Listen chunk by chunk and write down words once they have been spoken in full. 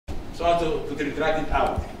so as to retract it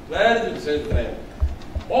out.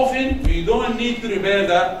 Often, we don't need to repair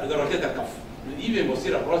the rotator cuff, even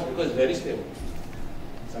posterior approach, because it's very stable.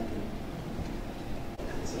 Thank you.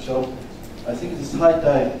 So, I think it is high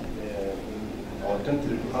time in our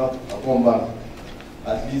country to have a bone bank,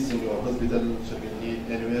 at least in your hospital, should be need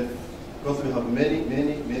anywhere, because we have many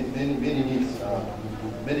needs,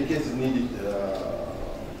 many cases needed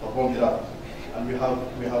for bone graft, and we have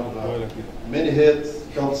many head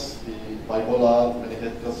cuts, the bipolar, many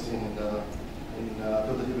head cuts in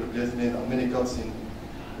total hip replacement, and many cuts in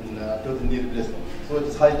total knee replacement. So it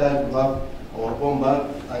is high time to have our bone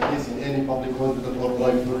bank, at least in any public hospital or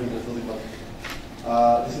private hospital.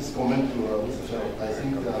 This is comment to Mr. Sharg. I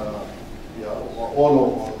think all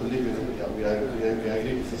of our colleagues, we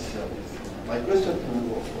agree with this. My question to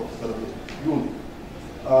Professor Yoon,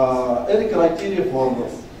 any criteria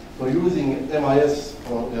for using MIS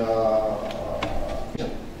for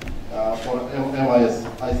MIS?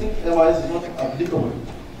 I think MIS is not applicable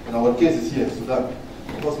in our cases here in Sudan,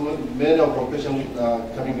 because many of our patients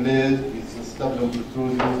coming late with stable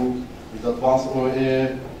protrusion, with advanced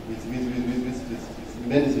OA, with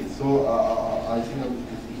many things. So I think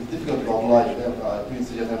it's difficult to apply to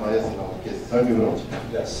MIS in our case. Thank you very much.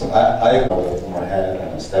 Yes, I go my head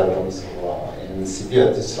and sternums in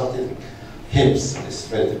severe disrupted hips. It's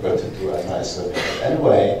very difficult to do MIS surgery.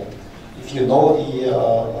 Anyway, if you know the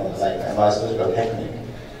like MIS surgical technique,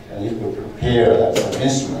 and if you prepare some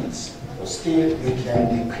instruments, but still you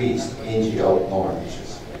can decrease the injury of normal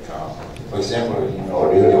tissues. Like, for example, in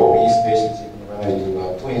really obese patients, even when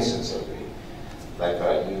I do twin surgery, like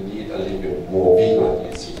you need a little bit more bigger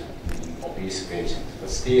incision in obese patients. But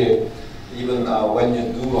still, even when you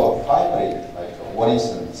do a primary, like 1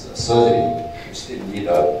 instance surgery, you still need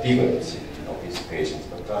a bigger incision in obese patients.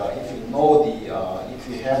 But if you know if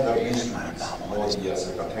you have the instruments, know the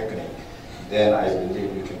surgical technique, then I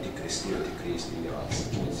believe you can still decrease the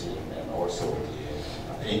incision and also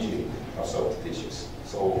the injury of soft tissues.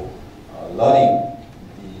 So learning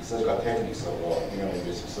the surgical techniques of minimally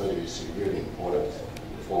invasive surgery is really important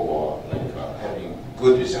for having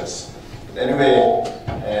good results. But anyway,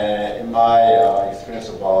 in my experience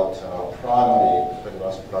about primary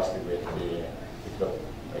arthroplasty with the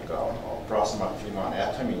proximal femur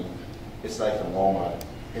anatomy, it's like a normal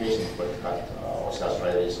patient with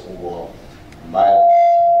osteoarthritis or mild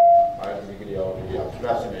degree of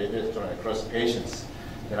arthroplasty and across patients.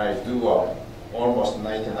 Then I do almost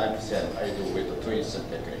 99% I do with the twin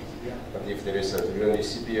technique. But if there is a really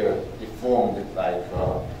severe deformed, like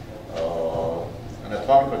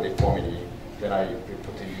anatomical deformity, then I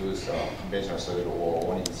prefer to use conventional surgery or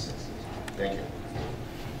 1 instance. Thank you.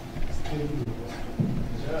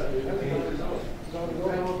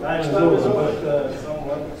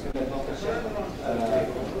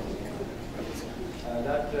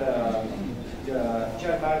 That the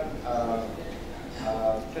chairman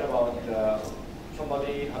care about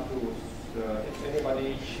somebody have to, if anybody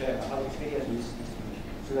have experience with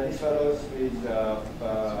Sudanese fellows with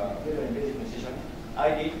minimally invasive incision. I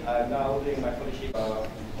did. I'm now doing my fellowship of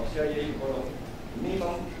surgery for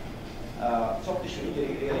minimum soft tissue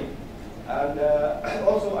injury really. And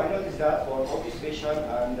also I noticed that for obese patient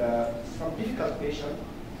and some difficult patient,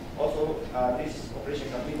 also this operation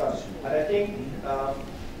can be done. And I think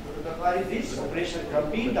this operation can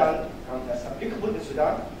be done as applicable in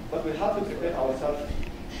Sudan, but we have to prepare ourselves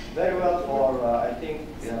very well for, I think,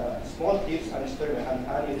 small tips and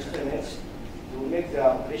experiments to make the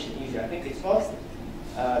operation easy. I think it's not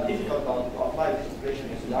difficult to apply this operation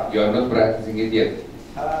in Sudan. You are not practicing it yet?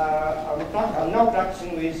 I'm now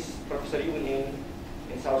practicing with Professor Yoon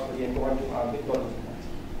in South Korea and going to Victoria.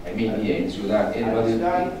 I mean here in Sudan. In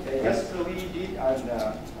Sudan, yes, we did an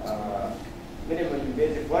minimally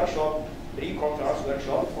invasive workshop, pre-conference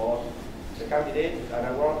workshop for the candidate, and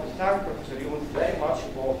I want to thank Professor Yoon very much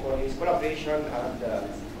for his collaboration and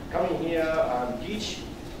coming here and teach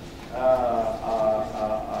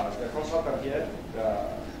the consultant here,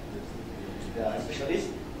 the specialist.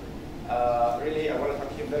 Really, I want to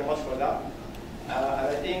thank him very much for that. And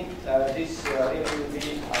I think this really will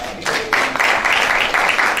be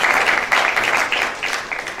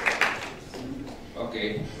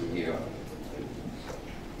okay, you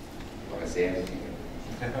want to say anything?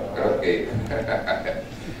 Okay.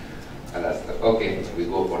 Okay, we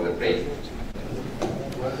go for the break.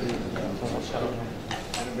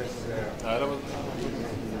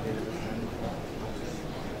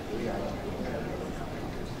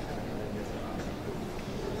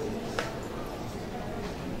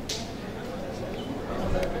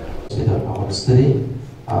 Study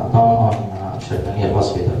down on Sharafeldin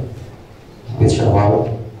Hospital with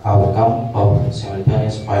Sharafeldin outcome of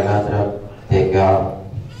simultaneous bilateral TKR.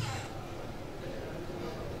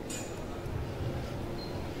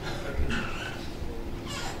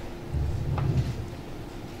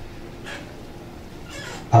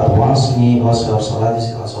 At once, knee osteoarthritis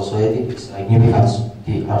is associated with significant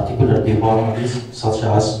articular deformities such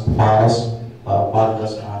as varus,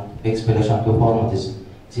 valgus, and expiration deformities.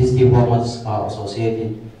 These deformities are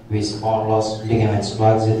associated with bone loss, ligaments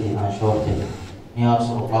laxity, and shortening. Knee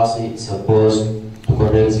arthroplasty is supposed to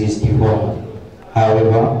correct this deformity.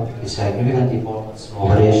 However, the significant deformities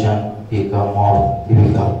operation become more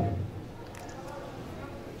difficult.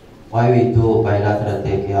 Why we do bilateral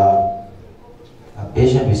TKR? A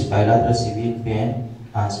patient with bilateral severe pain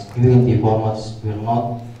and significant deformities will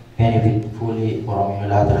not benefit fully from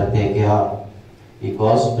unilateral TKR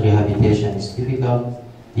because rehabilitation is difficult.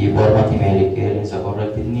 Deformity may recur in the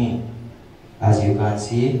corrected knee. As you can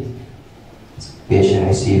see, patient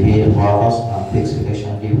with severe varus and fixed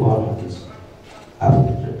flexion deformities.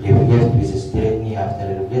 After left with a straight knee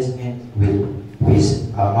after replacement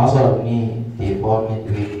with another knee deformity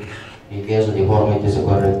with recurrence deformity is a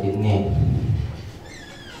corrected knee.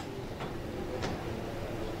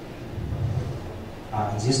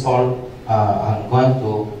 This all, I'm going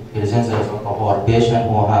to present the result of our patient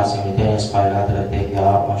who has simultaneous bilateral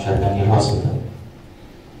TKR on Sharafeldin Hospital.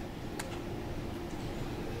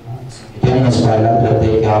 Simultaneous bilateral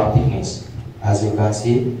TKR techniques. As you can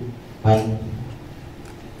see, when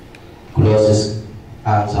closes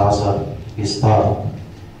and also we start.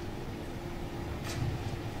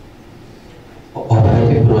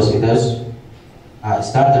 Operative procedures.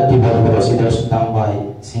 Standard typical procedures done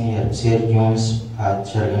by senior surgeons at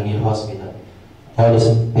Sharafeldin Hospital. All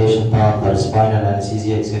patients are under spinal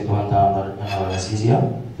anesthesia except one under general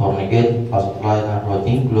anesthesia. Tourniquet was applied and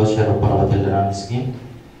routine closure of parapatellar skin.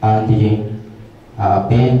 Antigen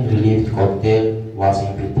pain relief cocktail was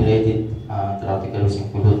infiltrated. Therapeuticals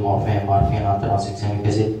include morphine, morphine, and tranexamic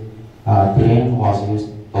acid. Drain was used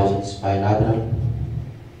because bilateral.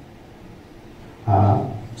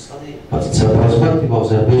 It's a prospective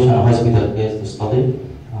observation hospital based study.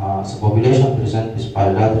 The population present with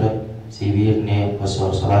bilateral severe knee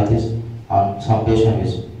osteoarthritis, and some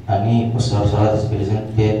patients with knee osteoarthritis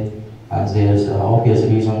present late, and there is an obvious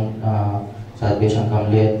reason that patient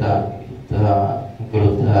come late.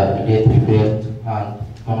 Include late referred and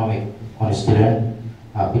economic constraint.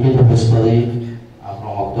 Bilateral study from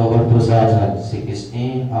October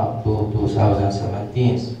 2016 up to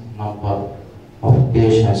 2017. Number of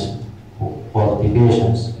patients, 40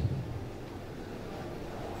 patients.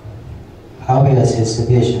 How we assess the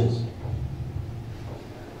patients?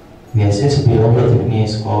 We assess preoperative knee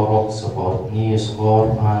score, rock support, knee score,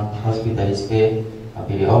 and hospital stay,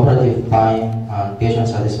 perioperative time, and patient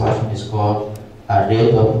satisfaction score, and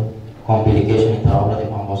rate of complication,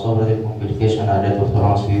 intraoperative and postoperative complication, and rate of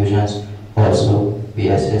transfusions. Also, we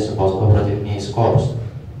assess postoperative knee scores.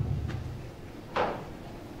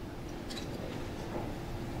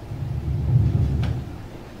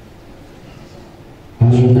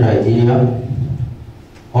 Criteria.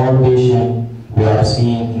 All patients we are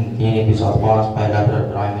seeing in clinic with advanced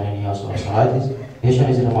bilateral primary knee osteoarthritis. Patient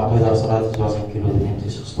with rheumatoid arthritis was included in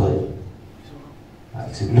this study.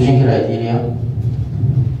 Exclusion criteria.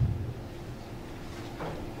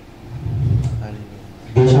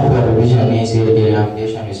 Patient with revision knee surgery and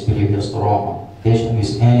patient with previous trauma. Patient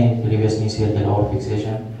with any previous knee surgery or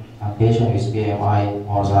fixation, and patient with BMI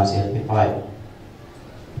more than 35.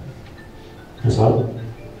 Result.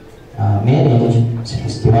 Male age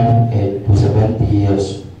 61 to 70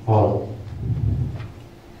 years old.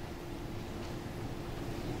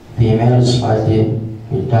 Female slightly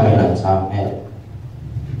dominant and male.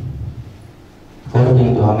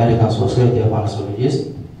 According to American Society of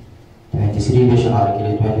Anesthesiologists, 23 patients are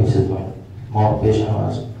grade 1 with 1. More patients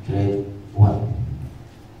are grade 1.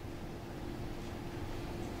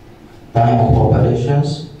 Time of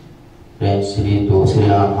operations range 3 to 3.5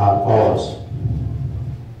 hours.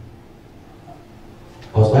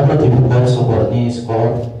 Postoperative box support knee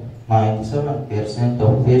score, 97%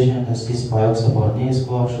 of patients assessed by box support knee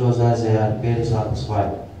score shows that they are very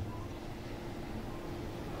satisfied.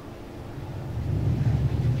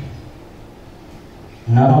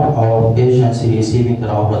 None of our patients receiving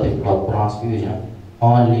intraoperative blood transfusion.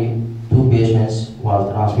 Only 2 patients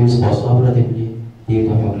were transfused postoperatively due to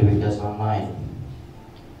hemoglobin less than 9.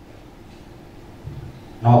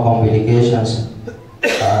 No complications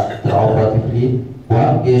intraoperatively.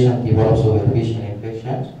 One patient developed superficial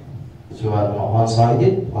infections, which were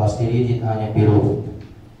one-sided, was treated and improved.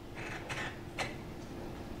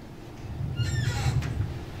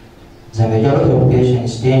 The The majority of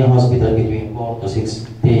patients stay in hospital between 4 to 6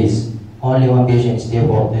 days. Only one patient stay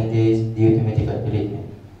for 10 days due to medical treatment.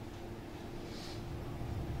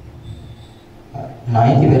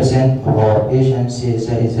 90% of our patients is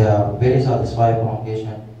very satisfied from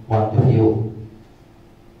patient point of view.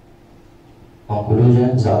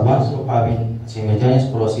 Conclusion, the advantage of having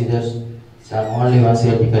simultaneous procedures is only one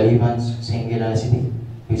surgical event, single anesthetic,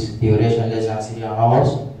 with duration less than 3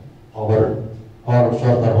 hours, or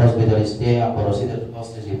shorter hospital stay and procedure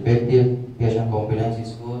cost is effective, patient compliance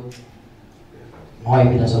is good, no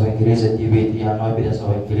evidence of increased DVT and no evidence of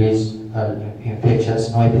increased infections,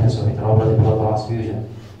 no evidence of intraoperative blood transfusion.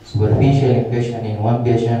 Superficial infection in one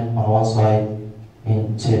patient on one side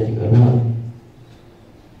in surgical wound.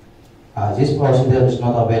 This procedure is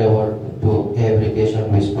not available to every patient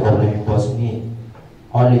with problem in both knee.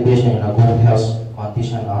 Only patients in a good health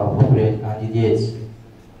condition are appropriate candidates.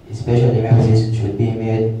 Special emphasis should be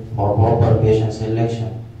made for proper patient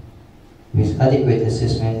selection. With adequate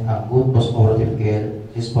assessment and good post-operative care,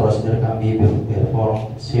 this procedure can be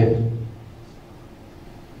performed safely.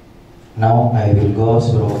 Now I will go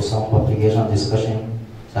through some publication discussion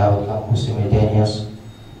the outcome of simultaneous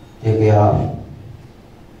TKR.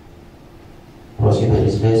 Procedure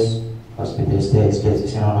is less, hospital stay is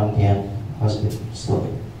less, and hospital stop.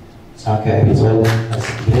 Thank you, Elgizoul. That's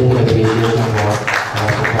great appreciation for our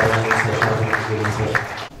supporting session.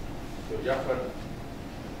 So Gaafar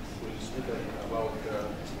will speak about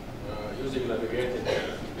using navigated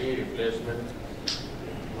knee replacement.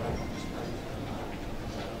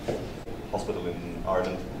 Hospital in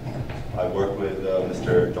Ireland. I work with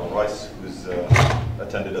Mr. John Rice, who's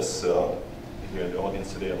attended us here in the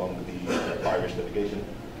audience today along with the Irish delegation.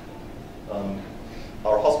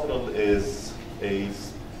 Our hospital is a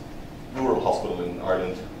rural hospital in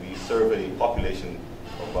Ireland. We serve a population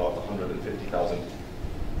of about 150,000,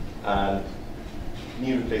 and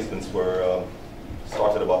knee replacements were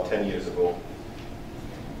started about 10 years ago.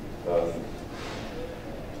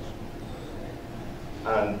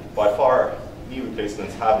 And by far, knee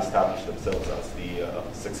replacements have established themselves as the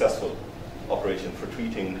successful operation for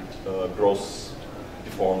treating gross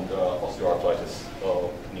deformed osteoarthritis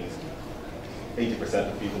of knees. 80%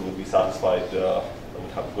 of people would be satisfied,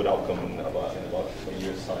 would have a good outcome in about 20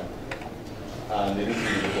 years' time. And it is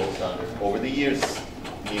really the gold standard. Over the years,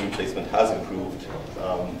 knee replacement has improved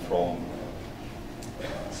from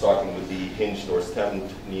starting with the hinged or stemmed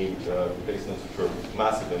knee replacements, which were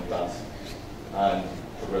massive implants, and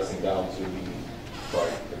progressing down to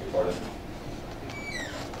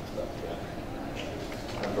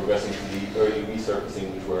and progressing to the early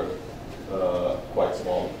resurfacing, which were quite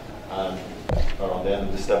small. And around the end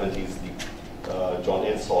of the 70s, the John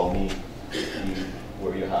Insull knee,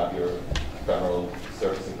 where you have your femoral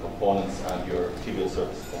surfacing components and your tibial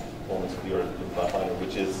surfacing components with your implant liner,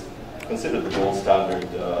 which is considered the gold standard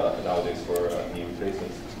nowadays for knee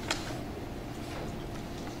replacements.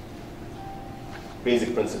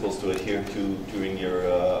 Basic principles to adhere to during your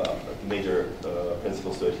major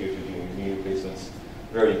principles to adhere to during your knee replacements.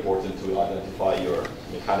 Very important to identify your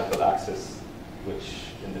mechanical axis, which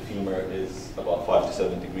in the femur is about 5 to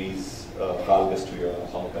 7 degrees valgus to your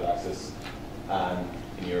anatomical axis, and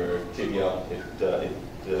in your tibia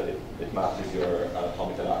it matches your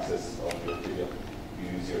anatomical axis of your tibia.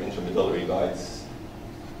 You use your intramedullary guides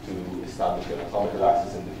to establish your anatomical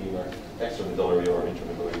axis in the femur, extramedullary or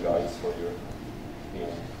intramedullary guides for your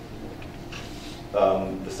femur.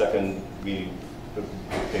 The second really good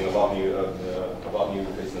thing about knee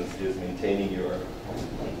replacements is maintaining your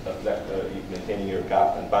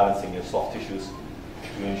gap and balancing your soft tissues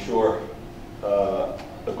to ensure a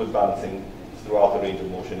good balancing throughout the range of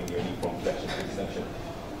motion in your knee from flexion to extension.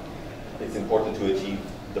 It's important to achieve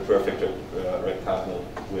the perfect rectangle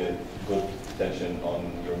with good tension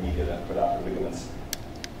on your medial and collateral ligaments.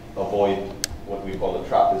 Avoid what we call a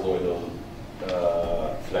trapezoidal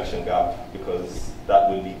flexion gap, because that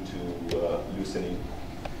will lead to loosening,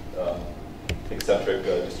 eccentric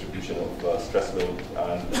distribution of stress load,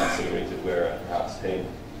 and accelerated wear and perhaps pain.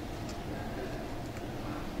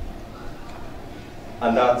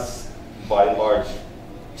 And that's, by and large,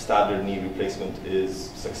 standard knee replacement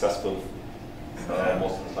is successful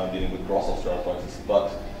most of the time dealing with gross osteoarthritis.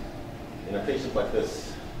 But in a patient like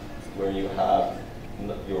this, where you have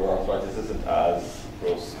your arthritis isn't as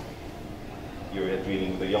gross, you're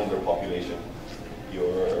dealing with a younger population,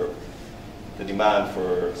 the demand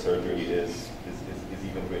for surgery is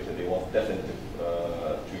even greater. They want definitive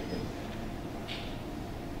treatment.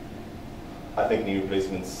 I think knee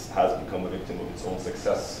replacements has become a victim of its own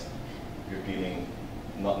success. You're dealing,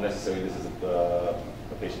 not necessarily this is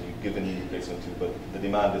a patient you give a knee replacement to, but the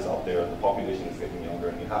demand is out there, and the population is getting younger,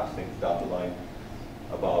 and you have to think down the line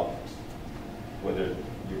about whether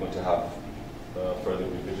you're going to have further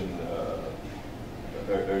revision,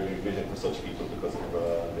 early revision for such people because of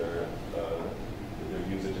their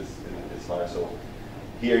usage is higher. So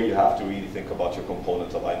here you have to really think about your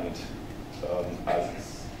component alignment,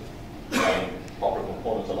 as proper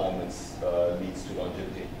component alignments leads to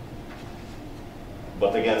longevity.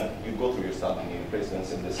 But again, you go through your standard knee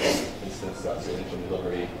replacements. In this instance, that's your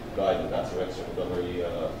intramedullary guide, and that's your extramedullary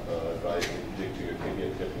guide. Dig to your tibia,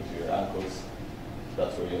 clipping to your ankles.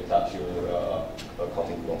 That's where you attach your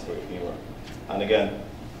cutting blocks for your femur. And again,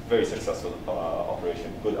 very successful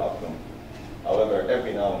operation, good outcome. However,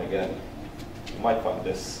 every now and again, you might find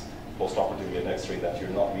this post-operatively an X-ray that you're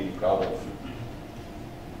not really proud of.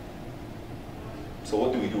 So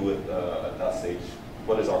what do we do at that stage?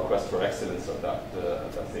 What is our quest for excellence at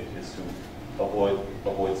that stage? Is to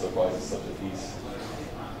avoid surprises such as these.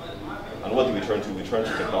 And what do we turn to? We turn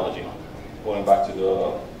to technology. Going back to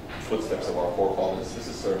the footsteps of our forefathers, this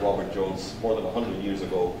is Sir Robert Jones. More than 100 years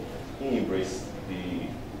ago, he embraced the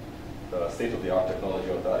state-of-the-art technology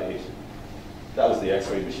of that age. That was the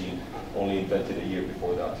X-ray machine, only invented a year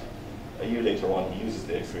before that. A year later on, he uses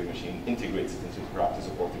the X-ray machine, integrates it into the practice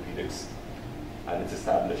of orthopedics, and it's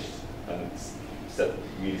established, and it's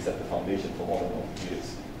really set the foundation for modern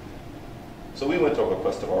orthopedics. So we went on a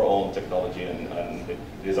quest of our own technology, and it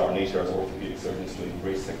is our nature as orthopedic surgeons to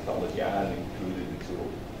embrace technology and include it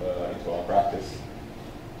into our practice.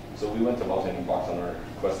 So we went about and embarked on our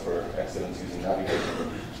quest for excellence using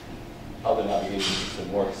navigation. How the navigation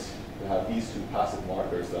system works, we have these two passive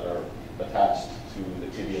markers that are attached to the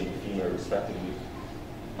tibia and the femur respectively,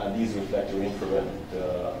 and these reflect your infrared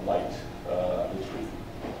light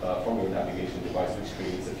from your navigation device, which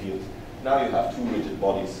creates a field. Now you have two rigid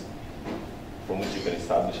bodies from which you can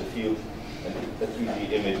establish a field, and the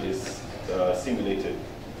 3D image is simulated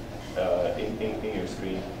in your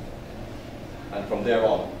screen. And from there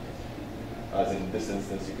on, as in this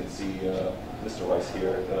instance, you can see Mr. Rice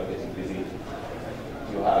here getting busy.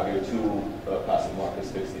 You have your two passive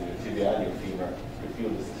markers fixed in your tibia and your femur. Your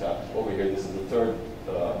field is attached. Over here, this is the third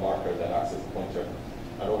marker that acts as a pointer.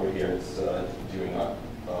 And over here, it's during our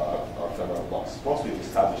femoral blocks. Once we've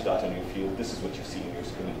established that on your field, this is what you see in your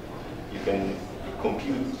screen. You can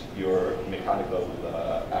compute your mechanical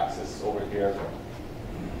axis over here.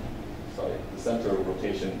 Sorry, the center of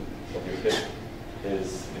rotation of your hip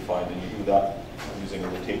is defined, and you do that using a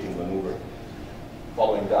rotating maneuver.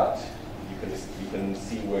 Following that, you can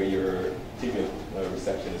see where your tibial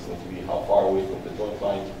resection is going to be, how far away from the joint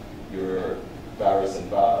line your varus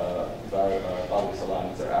and valgus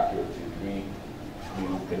alignments are accurate to a degree.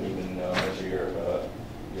 You can even measure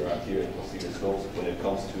your anterior and posterior slopes. When it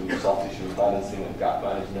comes to soft tissue balancing and gap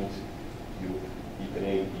management, you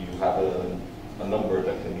have a number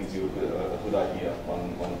that can give you a good idea on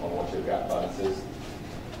what your gap balance is.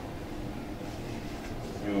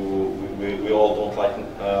 We all don't like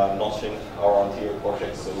notching our anterior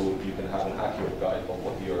cortex, so you can have an accurate guide of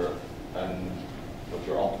what your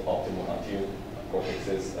optimal anterior cortex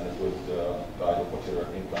is, and a good guide of what your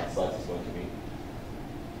implant size is going to be.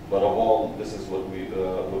 But of all, this is what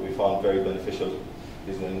we found very beneficial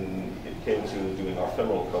is when it came to doing our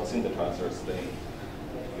femoral cuts in the transverse plane.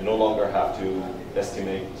 You no longer have to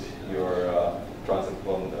estimate your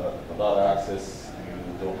transcondylar axis.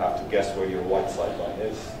 You don't have to guess where your white sideline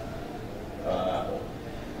is.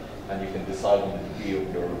 And you can decide on the degree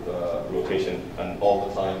of your rotation, and all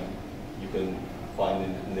the time you can find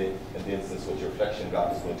in the instance what your flexion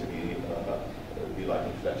gap is going to be like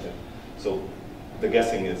in flexion. So the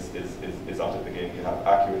guessing is out of the game. You have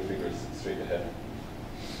accurate figures straight ahead.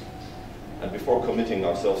 And before committing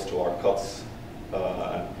ourselves to our cuts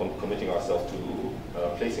and committing ourselves to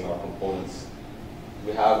placing our components,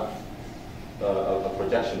 we have a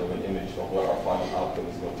projection of an image of what our final outcome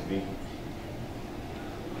is going to be.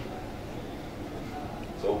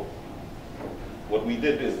 So what we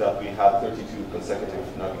did is that we had 32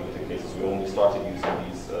 consecutive navigated cases. We only started using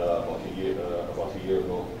these about a year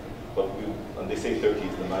ago. And they say 30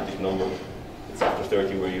 is the magic number. It's after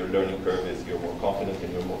 30 where your learning curve is, you're more confident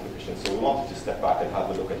and you're more proficient. So we wanted to step back and have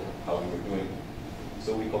a look at how we were doing.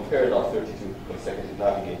 So we compared our 32 consecutive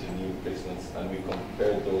navigated knee replacements, and we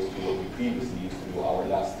compared those to what we previously used to do, our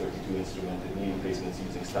last 32 instrumented knee replacements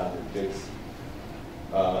using standard jigs.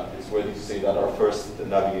 It's worthy to say that our first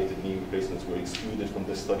navigated knee replacements were excluded from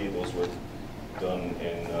this study. Those were done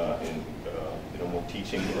in more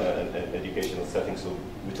teaching and educational settings, so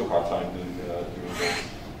we took our time doing those.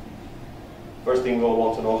 First thing we all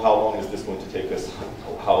want to know, how long is this going to take us?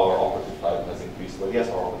 How our operative time has increased? Well, yes,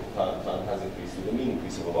 our operative time has increased with a mean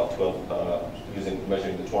increase of about 12,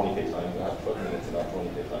 measuring the 20K time. We have 12 minutes in our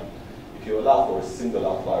 20K time. If you allow for a single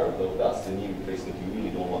outlier, though, that's the knee replacement you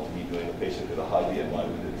really don't want to be doing. A patient with a high BMI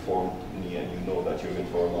with a deformed knee, and you know that you're in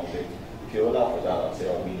for a long day. If you allow for that, I'd say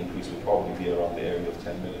our mean increase would probably be around the area of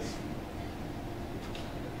 10 minutes.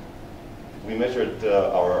 We measured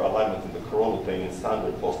our alignment in the coronal plane in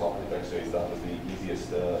standard post-operative X-rays. That was the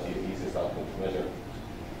easiest outcome to measure.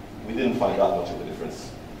 We didn't find that much of a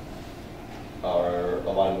difference. Our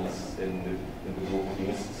alignments in the group of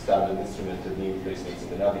the standard instrumented knee replacements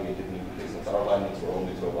and the navigated knee replacements, our alignments were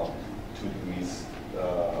only to about 2 degrees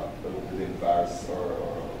within VARs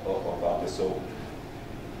or VATIS. So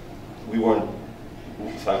we weren't,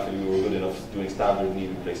 thankfully, we were good enough doing standard knee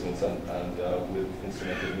replacements, and with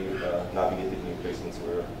instrumented knee, navigated knee replacements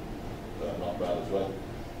were not bad as well.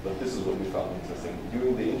 But this is what we found interesting.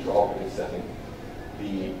 During the intraoperative setting,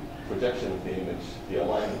 the projection of the image, the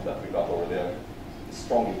alignment that we got over there, is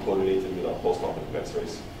strongly correlated with our post-operative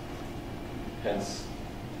X-rays. Hence,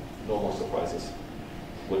 no more surprises.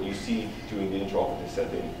 What you see during the intraoperative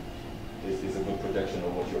setting is a good projection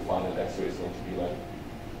of what your final X-ray is going to be like.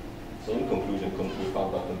 So in conclusion, we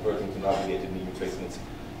found that converting to navigated knee replacements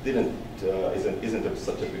isn't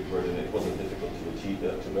such a big burden. It wasn't difficult to achieve,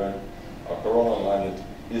 to learn. Our coronal alignment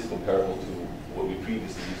is comparable to what we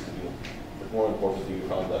previously used to do. But more importantly, we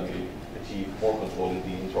found that we achieved more control in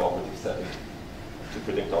the intraoperative setting to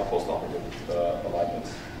predict our post-operative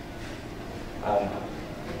alignments. And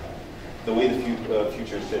the way the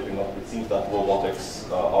future is shaping up, it seems that robotics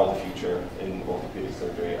are the future in orthopedic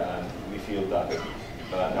surgery, and we feel that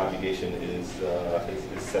navigation is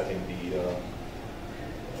setting the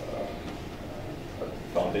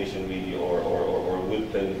foundation really, or will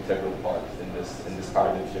play an integral part in this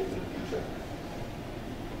paradigm shift in the future.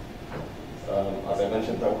 As I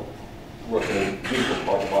mentioned, I work in a beautiful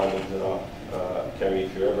part of Ireland, Kerry.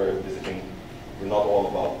 If you're ever visiting, we're not all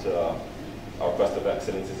about our quest of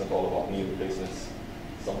excellence isn't all about knee replacements.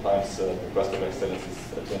 Sometimes the quest of excellence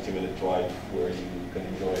is a 20-minute drive where you can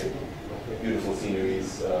enjoy beautiful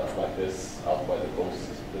sceneries like this out by the coast,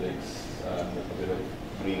 the lakes, and a bit of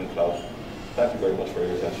green and cloud. Thank you very much for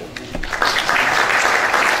your attention.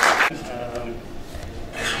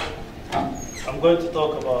 I'm going to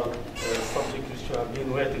talk about a subject which we have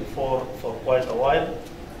been waiting for quite a while.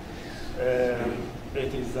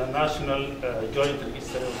 It is the National Joint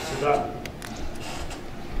Registry of Sudan.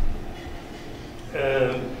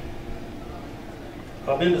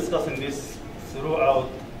 I've been discussing this throughout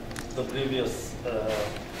the previous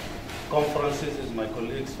conferences with my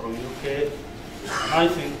colleagues from UK, and I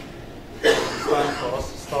think it's time for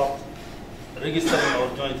us to start registering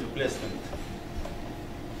our joint replacement.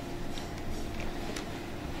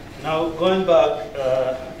 Now, going back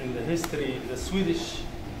in the history, the Swedish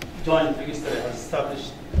Joint Registry has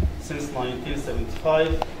established since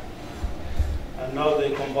 1975, and now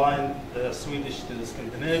they combine the Swedish to the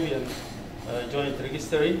Scandinavian Joint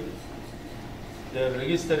Registry. The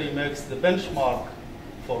registry makes the benchmark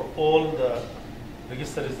for all the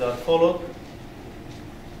registries that followed,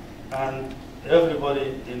 and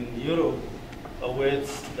everybody in Europe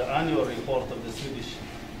awaits the annual report of the Swedish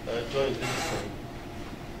Joint Registry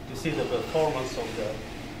to see the performance of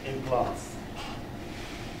the implants.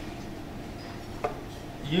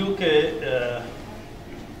 UK,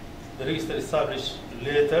 the registry established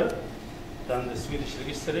later than the Swedish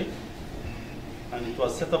registry, and it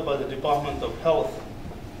was set up by the Department of Health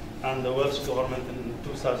and the Welsh government in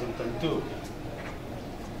 2002.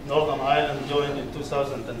 Northern Ireland joined in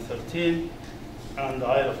 2013, and the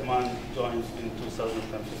Isle of Man joined in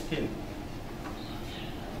 2015.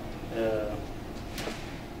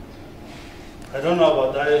 I don't know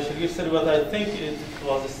about the Irish registry, but I think it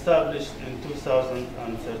was established in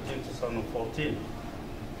 2013, 2014.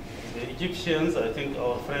 The Egyptians, I think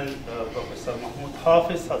our friend Professor Mahmoud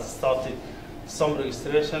Hafiz has started some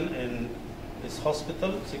registration in his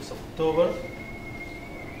hospital, 6th of October.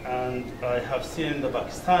 And I have seen the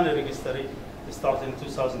Pakistani registry start in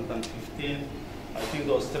 2015. I think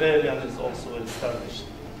the Australian is also well established.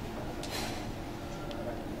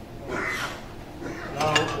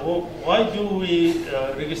 Now, why do we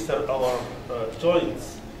register our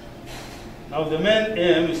joints? Now, the main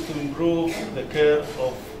aim is to improve the care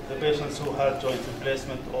of the patients who had joint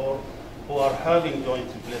replacement or who are having joint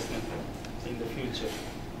replacement in the future.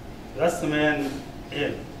 That's the main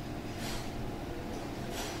aim.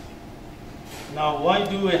 Now, why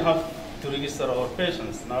do we have to register our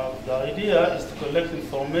patients? Now, the idea is to collect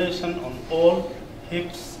information on all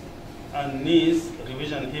hips and knees,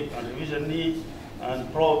 revision hip and revision knee,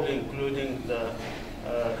 and probably including the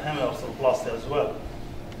hemiarthroplasty as well.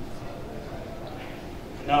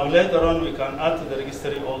 Now later on we can add to the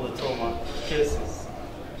registry all the trauma cases.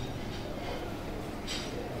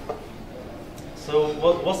 So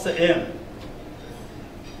what's the aim?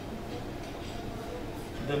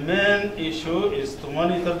 The main issue is to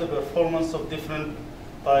monitor the performance of different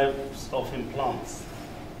types of implants.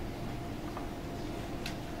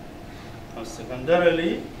 And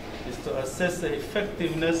secondarily is to assess the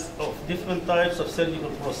effectiveness of different types of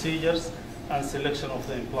surgical procedures and selection of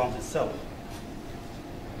the implant itself.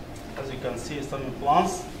 As you can see, some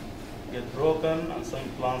implants get broken and some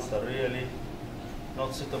implants are really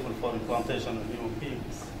not suitable for implantation of human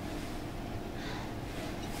beings.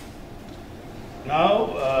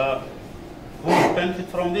 Now, who will benefit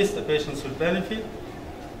from this? The patients will benefit,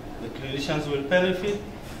 the clinicians will benefit,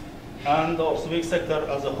 and the orthopedic sector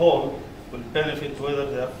as a whole will benefit,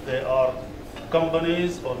 whether they are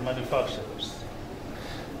companies or manufacturers.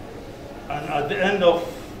 And at the end of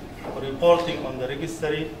reporting on the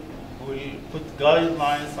registry, we'll put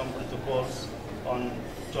guidelines and protocols on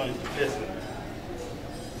joint replacement.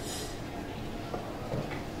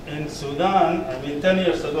 In Sudan, 10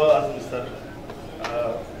 years ago, as Mr.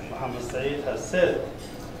 Mohammed Saeed has said,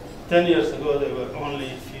 10 years ago there were only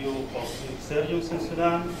few orthopedic surgeons in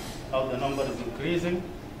Sudan. Now the number is increasing,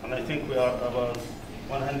 and I think we are about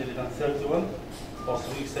 131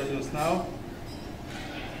 orthopedic surgeons now.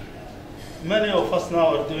 Many of us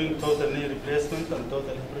now are doing total knee replacement and total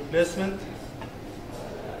hip replacement,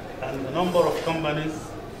 and the number of companies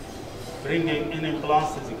bringing in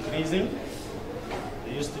implants is increasing.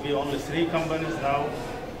 There used to be only 3 companies, now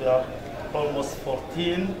there are almost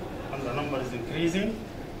 14, and the number is increasing.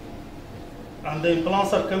 And the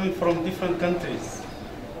implants are coming from different countries,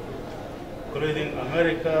 including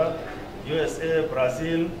America, USA,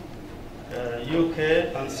 Brazil,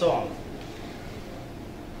 UK, and so on.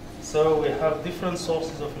 So we have different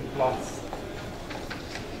sources of implants.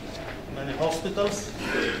 Many hospitals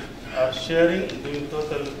are sharing and doing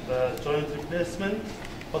total joint replacement,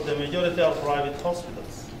 but the majority are private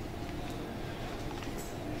hospitals.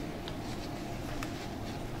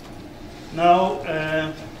 Now,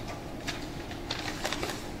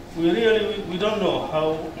 we don't know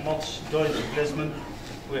how much joint replacement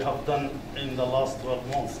we have done in the last 12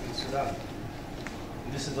 months in Sudan.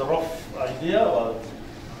 This is a rough idea about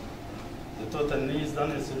the total knees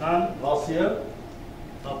done in Sudan last year,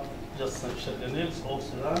 not just Sharafeldin Elgizoul, all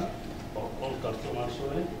Sudan, or all Khartoum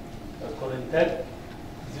actually, Corintec,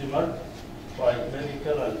 Zimmer, Pride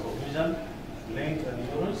Medical and Provision, Link and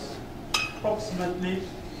Euros, approximately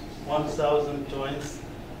 1,000 joints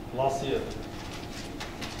last year,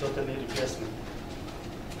 total knee replacement.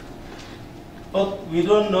 But we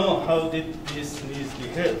don't know how did these knees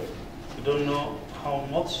behave. We don't know how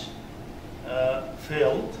much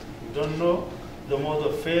failed. We don't know the mode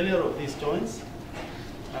of failure of these joints.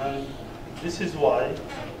 And this is why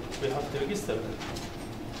we have to register them.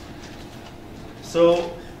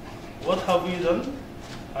 So what have we done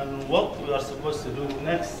and what we are supposed to do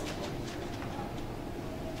next?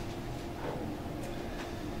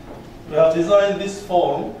 We have designed this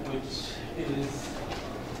form, which is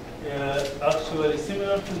actually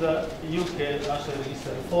similar to the UK National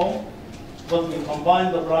Register form, but we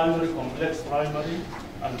combine the primary, complex primary,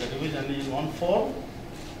 and the revision in one form.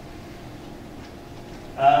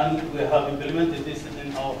 And we have implemented this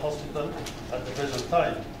in our hospital at the present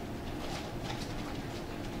time.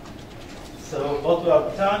 So what we are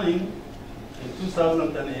planning in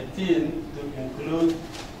 2018 to include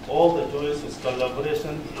all the joints with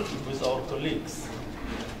collaboration with our colleagues.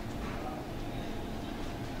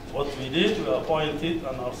 What we did, we appointed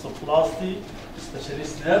an Arthroplasty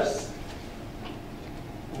specialist nurse,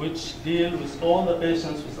 which deal with all the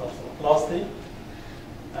patients with arthroplasty,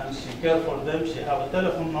 and she cares for them. She have a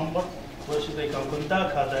telephone number where they can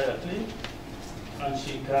contact her directly, and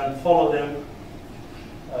she can follow them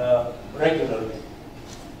regularly.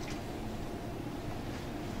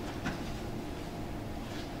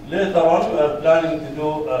 Later on, we are planning to do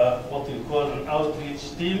what we call an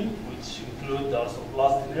outreach team, which include the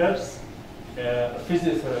arthroplasty nurse, a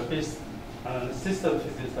physiotherapist, and an assistant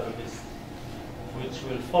physiotherapist, which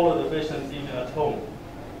will follow the patient even at home.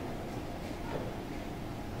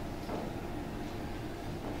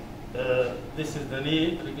 This is the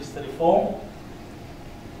knee registry form,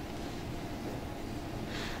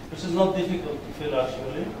 which is not difficult to fill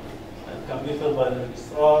actually. It can be filled by the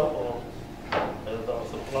registrar or the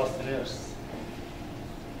arthroplasty nurse.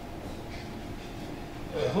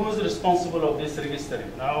 Who is responsible of this registry?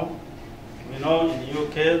 Now, We know in the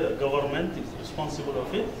UK the government is responsible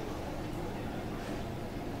of it,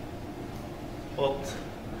 but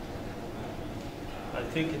I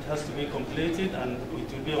think it has to be completed and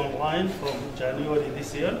it will be online from January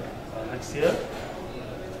this year, next year.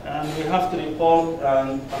 And we have to report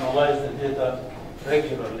and analyze the data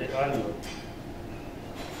regularly, annually.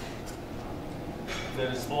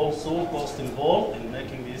 There is also cost involved in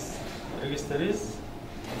making these registries.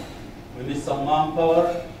 We need some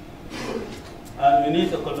manpower, and we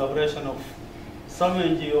need a collaboration of some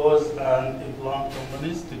NGOs and implant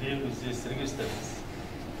companies to deal with these registries.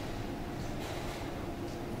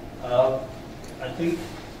 I think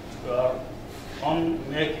we are on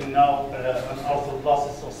making now an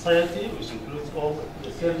Arthroplasty society, which includes all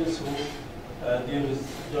the surgeons who deal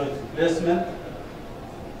with joint replacement,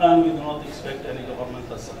 and we do not expect any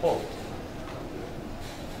governmental support.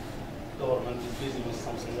 Government is busy with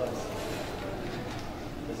something else,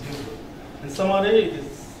 as usual. In summary, it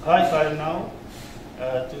is high time now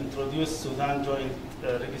to introduce Sudan Joint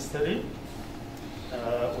Registry.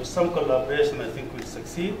 With some collaboration, I think we'll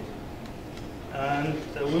succeed. And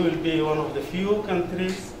we will be one of the few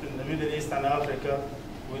countries in the Middle East and Africa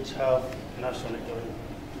which have national joint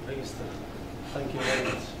registry. Thank you very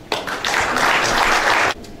much.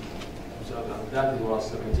 That was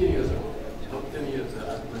 17 years ago, not 10 years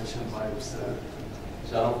as mentioned by Mr.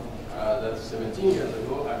 Sharaf. That's 17 years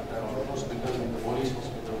ago at our hospital, in the police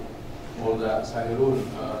hospital, for the Sahirun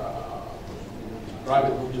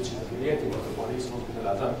private group which is affiliated with the police hospital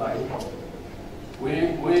at that time.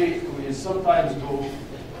 We sometimes do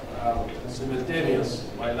simultaneous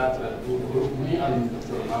bilateral, me and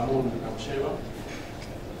Dr. Mahmoud Sheba,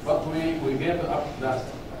 but we gave up that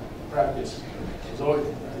practice. So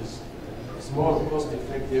it's more cost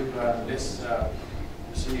effective, less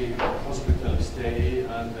hospital stay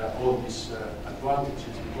and all these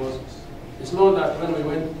advantages, because it's known that when we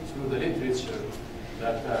went through the literature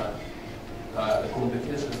that the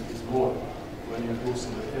complication is more when you do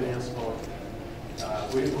simultaneous or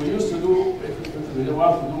we used to do, if we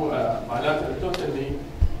want to do a bilateral totally,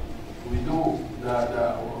 we do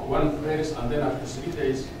the one phase and then after 3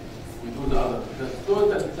 days we do the other. The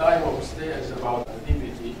total time of stay is about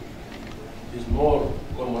DPT is more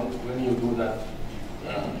common when you do that.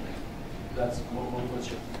 That's one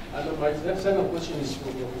question. And my second question is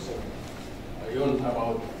for Professor Ayon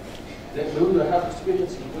about that we will have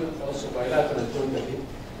experience with also bilateral totally,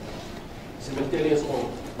 simultaneous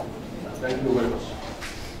or. Thank you very much.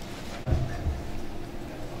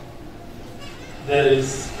 There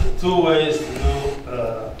is 2 ways to do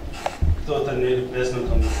total knee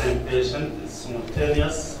replacement on the same patient. It's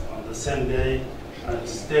simultaneous on the same day and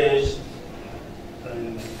staged,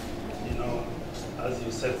 and you know, as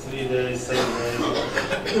you said, 3 days, 7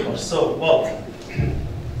 days or so. But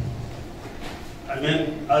I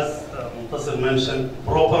mean, as Montaser mentioned,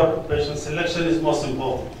 proper patient selection is most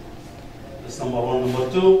important. That's number one.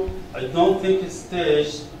 Number two, I don't think it's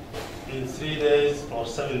staged in 3 days or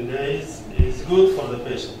 7 days is good for the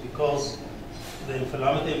patient, because the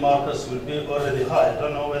inflammatory markers will be already high. I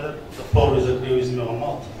don't know whether the floor will agree with me or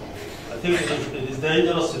not. I think it is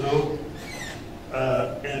dangerous to do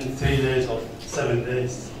in 3 days or 7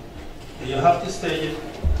 days. You have to stage it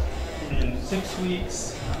in 6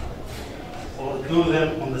 weeks or do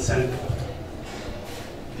them on the same day.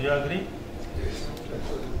 Do you agree?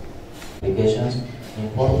 Applications. In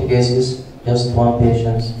 40 cases, just one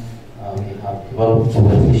patient we have developed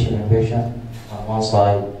superficial infection on one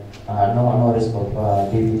side, no risk of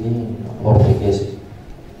DVT in 40 cases.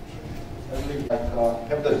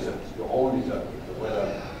 Have the results, your own result,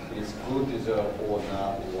 whether it's good result or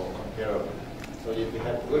not, or comparable. So if you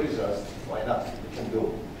have good results, why not? You can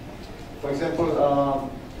do. For example,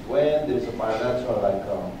 when there is a bilateral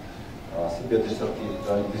like severe disruptive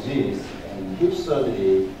joint disease and hip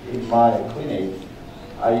surgery in my clinic,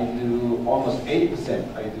 I do almost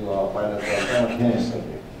 80%. I do a bilateral simultaneous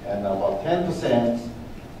surgery, and about 10%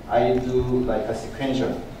 I do like a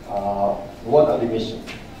sequential, one admission.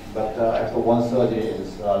 But after one surgery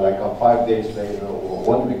is like 5 days later or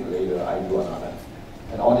 1 week later, I do another.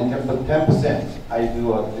 And only 10% I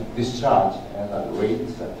do a discharge and wait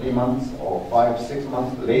 3 months or 5-6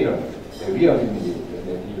 months later, they really need it, and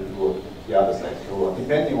then you do the other side. So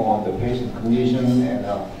depending on the patient condition and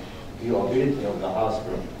the ability of the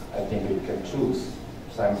hospital, I think you can choose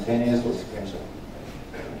simultaneous or sequential.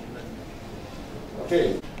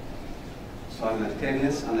 Okay.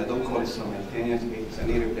 Simultaneous, and I don't call it simultaneous, it's a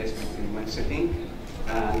knee replacement in one sitting.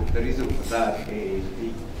 And the reason for that is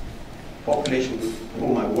the population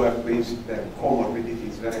whom I work with, their comorbidity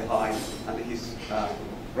is very high, and his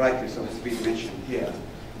brightness has been mentioned here.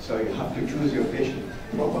 So you have to choose your patient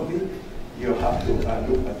properly. You have to look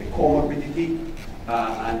at the comorbidity,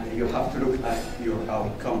 and you have to look at your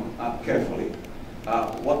outcome carefully.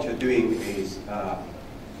 What you're doing is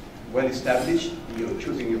well established. You're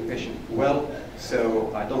choosing your patient well.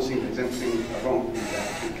 So I don't think there's anything wrong with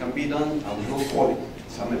that. It can be done. I will not call it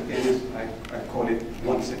simultaneous. I call it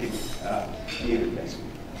one-setting knee replacement.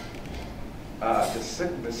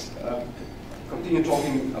 Continue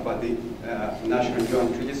talking about the National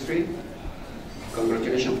Joint Registry.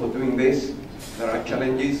 Congratulations for doing this. There are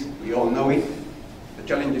challenges. We all know it. The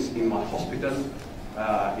challenges in my hospital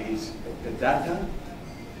is the data.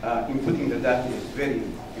 Inputting the data is very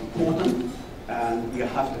important, and you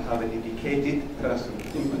have to have a dedicated person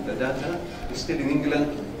to input the data. We're still in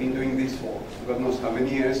England. We've been doing this for God knows how many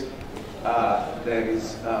years. There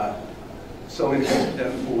is so many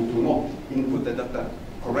hospitals who do not input the data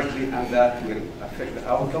correctly, and that will affect the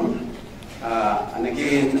outcome. And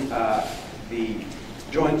again, the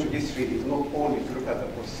joint registry is not only to look at the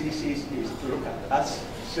prosthesis, it is to look at us,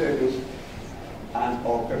 surgeons, and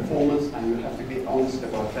our performance, and you have to be honest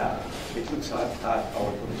about that. It looks at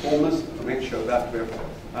our performance to make sure that we're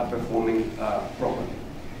performing properly.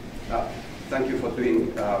 Thank you for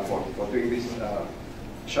doing this,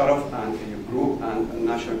 Sharaf, and your group, and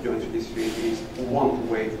National Joint Registry is one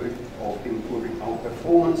way of improving our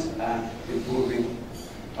performance and improving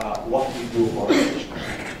what we do for our patients.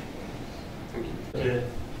 Thank you. Okay.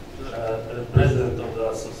 The president of the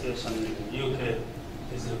association in the UK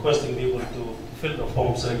is requesting people to fill the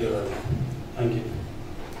forms regularly. Thank you.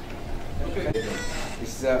 Okay.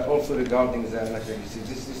 It's also regarding the national registry.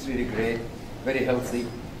 This is really great, very healthy.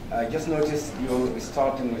 I just noticed you're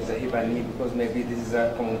starting with the hip and knee because maybe this is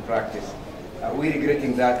a common practice. We're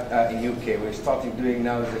regretting that in UK. We're starting doing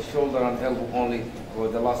now the shoulder and elbow only for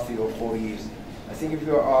the last 3 or 4 years. I think if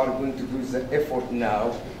you are going to do the effort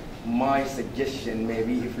now, my suggestion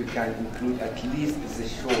maybe if we can include at least the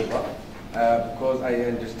shoulder, because I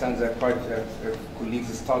understand that quite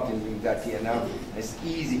colleagues are starting doing that here now. It's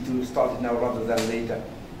easy to start it now rather than later.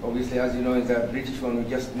 Obviously, as you know, in the British one, we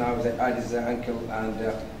just now they added the ankle and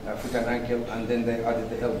foot and ankle, and then they added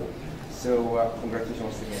the elbow. So congratulations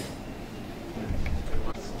once again.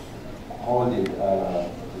 Only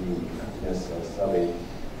study,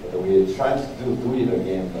 but we're trying to do it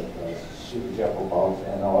again, but should be careful about,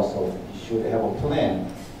 and also you should have a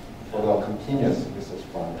plan for the continuous research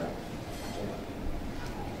program.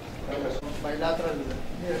 Bilateral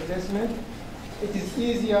knee replacement. It is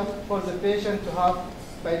easier for the patient to have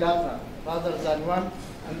bilateral rather than one,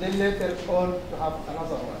 and then later on to have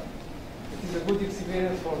another one. It is a good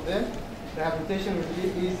experience for them. Rehabilitation will be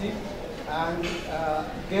easy, and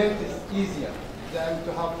gait is easier than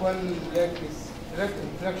to have one leg is direct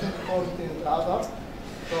inflection point in the other.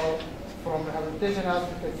 So from rehabilitation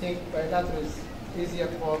aspect, I think bilateral is easier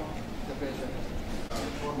for the patient.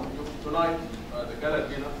 Tonight, the gala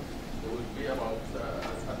dinner, there will be about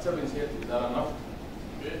at 7:30. Is that enough?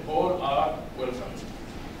 All are welcome.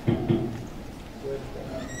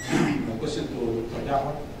 A question to Dr.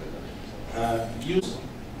 Gaafar. Use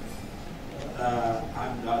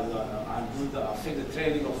and do the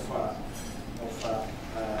training of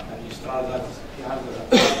Registrar that he has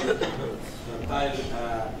the tile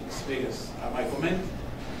experience. My comment,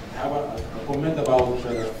 I have a comment about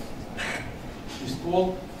this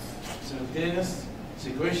tool, simultaneous,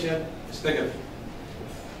 sequential, staggered.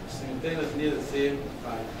 Simultaneous near the same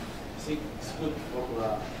time. I think it's good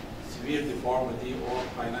for severe deformity or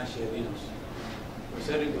financial illness.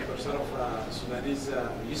 Concerning the person of Sudanese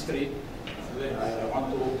history, I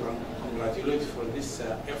want to congratulate for this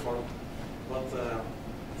effort. But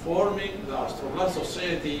forming the Arthroplasty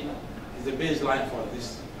Society is the baseline for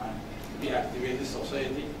this. To be activated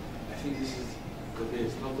society, I think this is the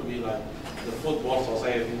base, not to be like the football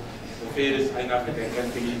society, the fairest in African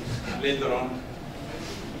country later on.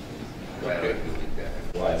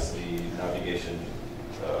 Otherwise, the navigation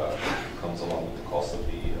comes along with the cost of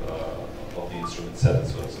the instrument set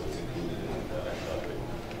as well, so it's included in that rate.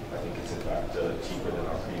 I think it's in fact cheaper than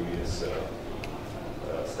our previous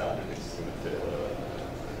standard instrument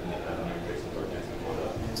knee replacement organism for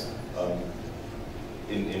that.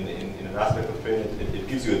 In an aspect of training, it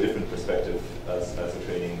gives you a different perspective as a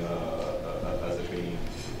trainee.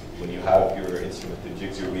 When you have your instrument, the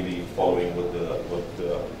jigs, you're really following what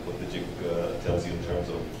the jig tells you in terms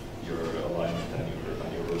of your alignment and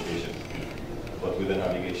your rotation. But with the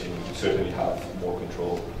navigation, you certainly have more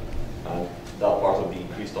control, and that part of the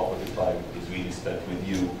increased operative time is really spent with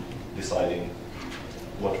you deciding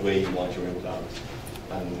what way you want your implant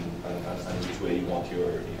and which way you want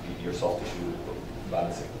your soft tissue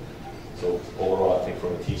balancing. So overall, I think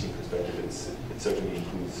from a teaching perspective, it certainly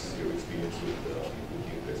includes your experience with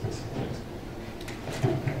knee replacements.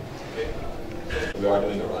 Okay. We are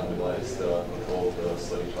doing a randomized controlled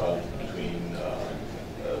study trial between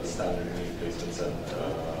standard knee replacements and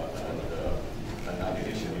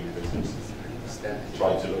navigation knee replacements.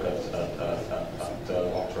 Trying to look at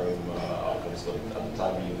long-term outcomes, but at the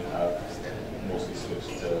time we have mostly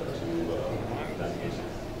switched to navigation.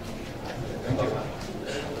 Thank you.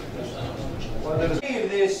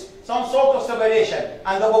 There is some sort of separation,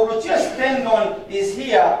 and the popliteus tendon is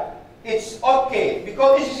here. It's okay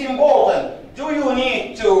because this is important. Do you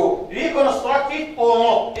need to reconstruct it or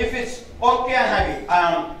not? If it's okay and happy,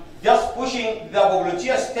 I am just pushing the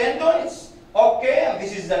popliteus tendon. It's okay, and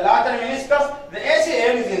this is the lateral meniscus. The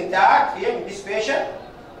ACL is intact here in this patient.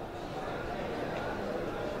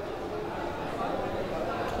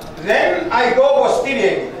 Then I go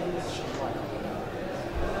posteriorly.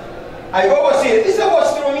 This is a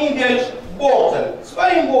posteromedial portal. It's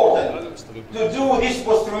very important to do this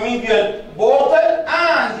posteromedial portal.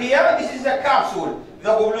 And here, this is a capsule. The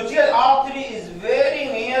popliteal artery is very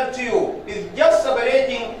near to you. It's just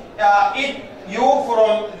separating you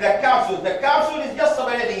from the capsule. The capsule is just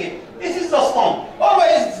separating it. This is the stump.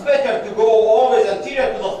 Always it's better to go always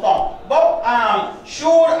anterior to the stump. But I am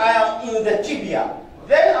sure I am in the tibia.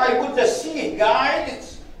 Then I put the seat guide.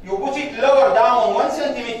 You put it lower down 1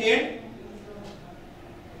 centimeter.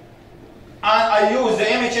 And I use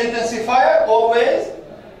the image intensifier always.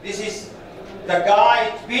 This is the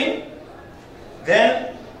guide pin.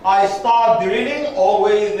 Then I start drilling.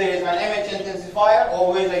 Always there is an image intensifier.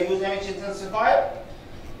 Always I use image intensifier.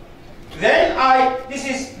 Then this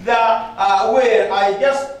is the where I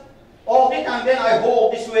just hold it, and then I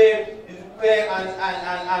hold this way,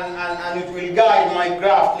 and it will guide my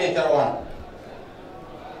graft later on.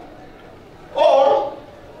 Or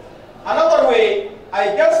another way,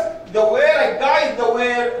 I guide the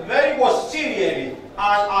wear very posteriorly, and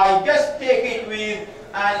I just take it with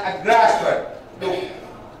a grasper. Look.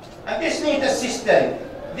 And this needs assistance.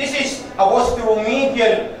 This is a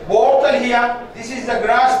posteromedial portal here. This is the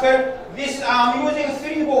grasper. This I'm using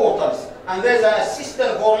 3 portals, and there's an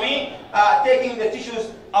assistant for me taking the tissues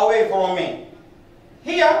away from me.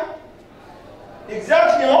 Here,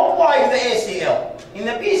 exactly not like the ACL. In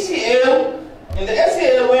the PCL, in the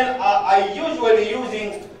ACL, when I usually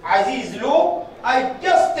using Aziz loop, I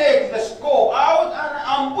just take the scope out and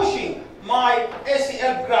I'm pushing my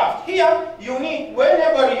ACL graft. Here, you need,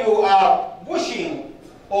 whenever you are pushing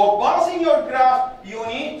or passing your graft, you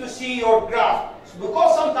need to see your graft.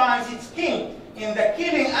 Because sometimes it's kinked in the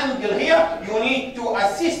killing angle here, you need to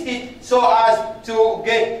assist it so as to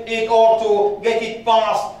get it or to get it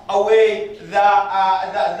passed away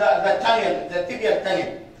the tunnel, the tibial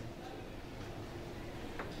tunnel.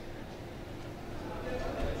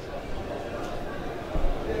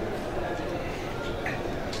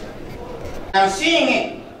 I'm seeing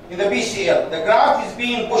it in the PCL. The graft is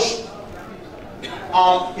being pushed.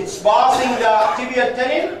 It's passing the tibial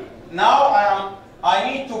tunnel. Now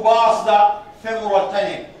I need to pass the femoral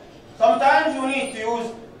tunnel. Sometimes you need to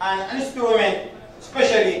use an instrument,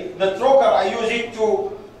 especially the trocar. I use it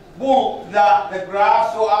to pull the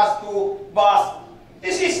graft so as to pass.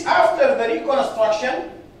 This is after the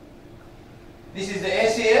reconstruction. This is the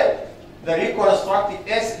ACL. The reconstructed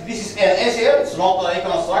this is an ACL, it's not a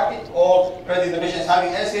reconstructed, already the patient is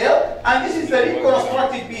having ACL, and this is the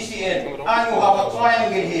reconstructed PCL, and you have a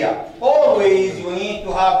triangle here. Always you need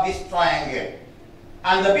to have this triangle.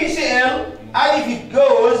 And the PCL, and if it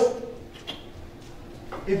goes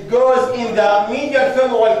in the medial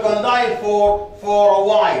femoral condyle for a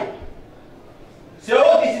while.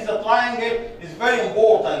 So this is a triangle, it's very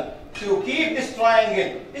important to keep this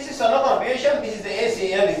triangle. This is another patient. This is the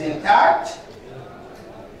ACL is intact,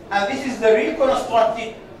 and this is the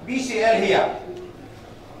reconstructed PCL here.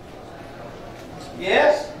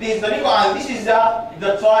 Yes, this is the and this is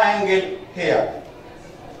the triangle here.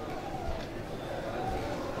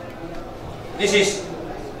 This is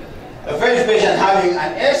the first patient having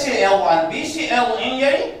an ACL and PCL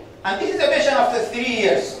injury, and this is the patient after 3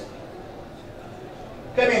 years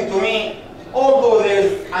coming to me. Although there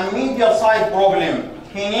is a medial side problem,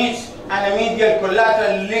 he needs an medial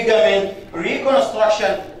collateral ligament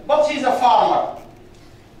reconstruction, but he's a farmer.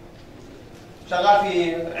 شغال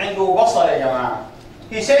في عنده بصل يا جماعة.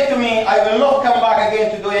 He said to me, I will not come back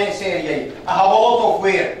again to do any surgery. I have a lot of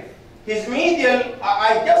wear. His medial,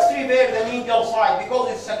 I just repair the medial side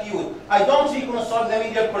because it's acute. I don't reconstruct the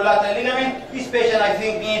medial collateral ligament. This patient, I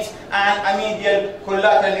think, needs a medial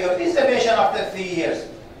collateral ligament. This is a patient after 3 years.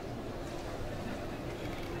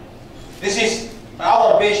 This is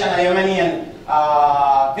another patient, a Yemenian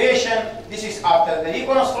after the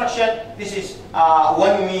reconstruction. This is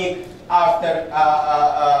 1 week after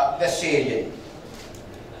the surgery.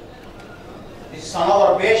 This is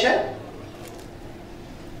another patient.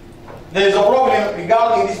 There is a problem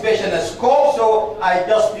regarding this patient as scope, so I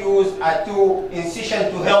just use a 2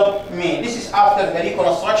 incision to help me. This is after the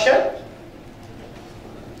reconstruction.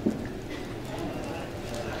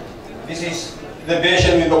 This is the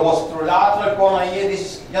patient with the posterolateral corner here. This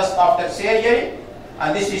is just after surgery.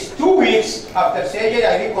 And this is 2 weeks after surgery.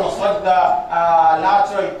 I reconstruct the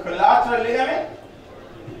lateral collateral ligament.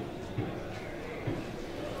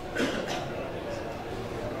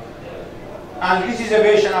 And this is a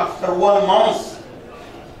patient after 1 month.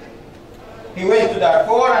 He went to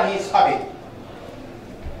Darfur and he's happy.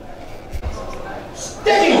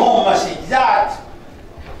 Taking home message that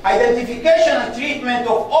identification and treatment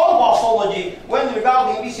of all pathology when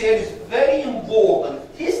regarding this area is very important.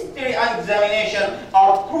 History and examination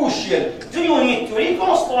are crucial. Do you need to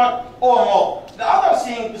reconstruct or not? The other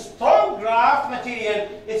thing, the strong graft material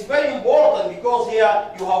is very important because here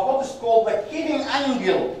you have what is called the killing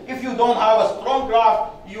angle. If you don't have a strong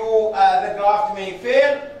graft, the graft may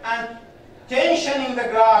fail, and tensioning the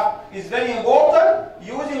graft is very important.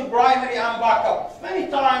 Using primary and backup. Many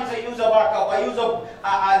times I use a backup. I use a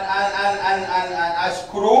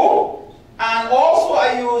screw, and also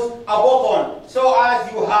I use a button. So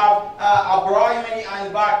as you have a primary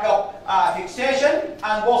and backup fixation,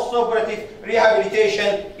 and post-operative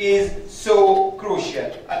rehabilitation is so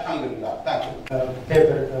crucial. Alhamdulillah. Thank you.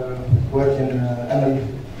 Paper work in Ahmed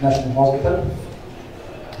National Hospital.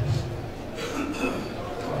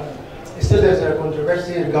 Still, there's a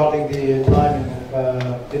controversy regarding the timing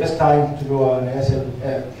of the best time to do an ASL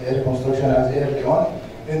reconstruction as early on.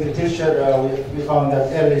 In the literature, we found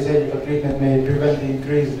that early surgical treatment may prevent the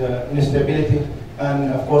increased instability,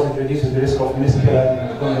 and of course, it reduces the risk of meniscal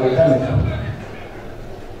and condylar damage.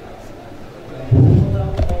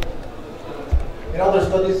 In other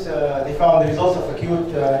studies, they found the results of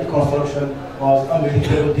acute reconstruction was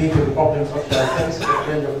unpredictable due to the problems such as deficit of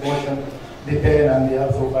range of motion, the pain, and the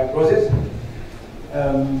arthroplasty.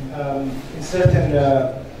 In certain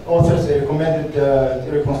authors, they recommended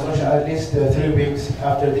reconstruction at least 3 weeks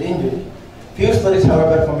after the injury. Few studies,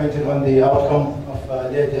 however, commented on the outcome of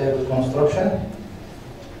late reconstruction.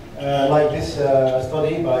 Like this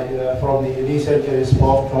study from the knee surgery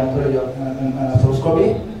sport, traumatology, and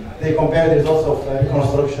arthroscopy. They compared the results of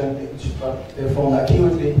reconstruction which were performed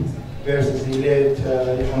acutely versus the late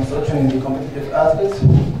reconstruction in the competitive athletes.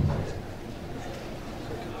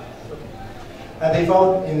 And they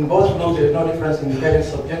found in both groups there is no difference in the patient's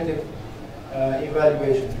subjective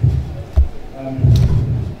evaluation.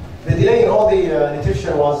 The delay in all the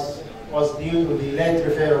literature was due to the late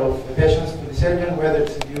referral of the patients to the surgeon, whether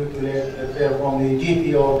it's due to late referral from the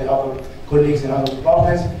GP or the other colleagues in other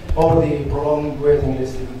departments, or the prolonged waiting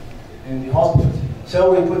list in the hospitals. So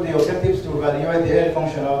we put the objectives to evaluate the early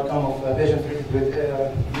functional outcome of a patient treated with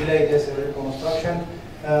delayed ASL reconstruction.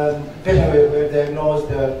 Patients were diagnosed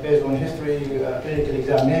based on history, clinical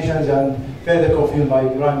examinations, and further confirmed by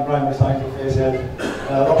primary signs of ASL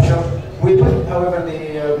rupture. We put, however, the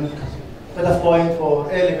cutoff point for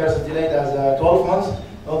early versus delayed as 12 months,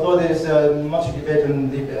 although there is much debate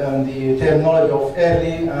on the terminology of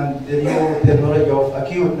early and the new terminology of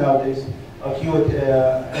acute nowadays. Acute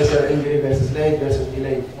ASL injury versus late versus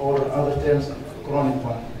delayed, or other terms, chronic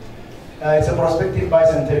one. It's a prospective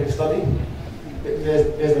bicentennial study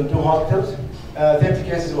based on 2 hospitals. 30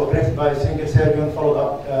 cases were operated by a single surgeon, followed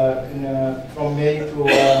up from May to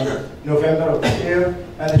November of this year.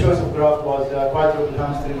 And the choice of graft was quadruple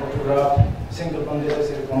hamstring autograft, single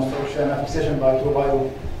spondylosis reconstruction, and fixation by 2 bio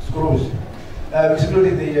screws. We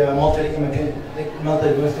excluded the multi-ligament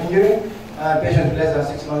injury, patients with less than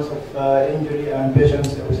 6 months of injury, and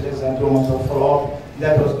patients with less than 2 months of follow-up.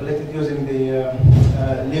 That was collected using the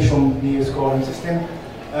Lisham knee scoring system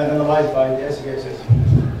and analyzed by the SVSS.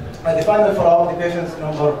 At the final follow-up, the patients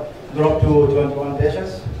number dropped to 21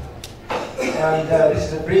 patients. And this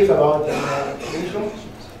is a brief about Lisham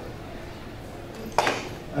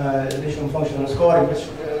functional scoring, which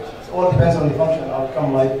all depends on the functional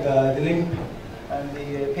outcome, like the limp and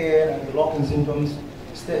the pain and the locking symptoms,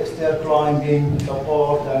 stair climbing,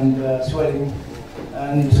 support, and swelling,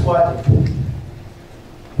 and squatting.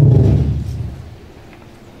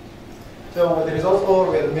 So the results all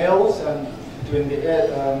were males and between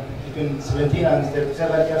 17 and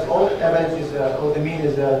 37 years old. Average is, or the mean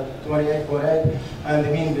is 28.8, and the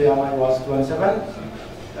mean BMI was 27.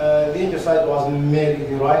 The injury side was mainly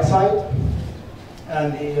the right side,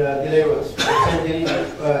 and the delay was surgery.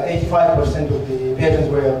 85% of the patients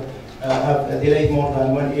have delayed more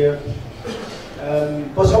than 1 year.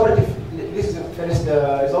 Postoperative, this is the first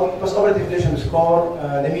result. Postoperative lesion score,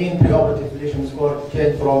 the mean preoperative lesion score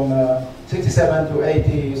changed from 67 to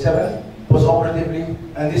 87 postoperatively,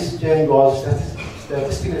 and this change was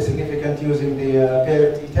statistically significant using the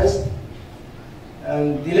PRT test.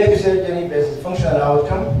 And the later surgery based functional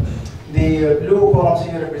outcome. The blue columns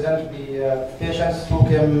here represent the patients who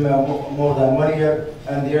came more than 1 year,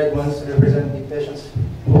 and the red ones represent the patients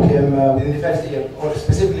who came within the first year, or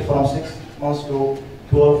specifically from 6 months to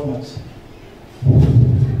 12 months.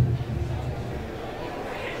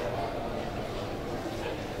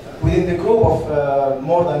 Within the group of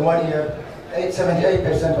more than 1 year,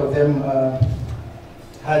 78% of them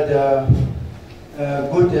had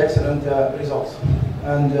good to excellent results,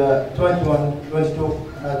 and 22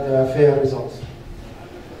 had fair results.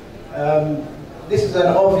 This is an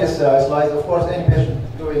obvious slide. Of course, any patient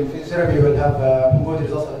doing physiotherapy will have good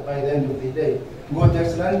results by the end of the day. Good to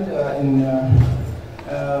excellent in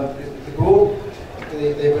the group.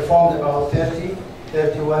 They performed about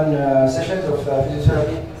 31 sessions of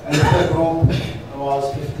physiotherapy, and the third group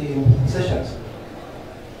was 15 sessions.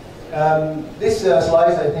 This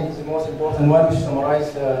slide, I think, is the most important one, which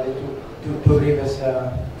summarizes the two previous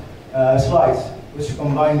slides, which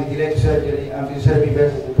combine the delayed surgery and physiotherapy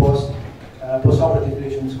versus the post-operative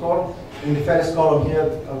lesion score. In the first column here,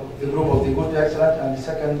 the group of the good to excellent, and the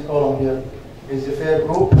second column here is the fair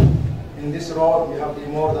group. In this row, we have the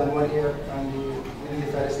more than 1 year and within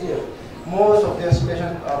the first year. Most of these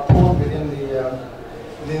patients are put within the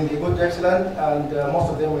good to excellent, and most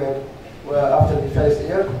of them were after the first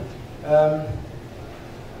year.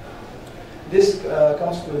 This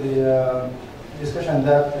comes to the discussion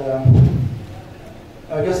that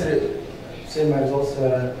I just say my results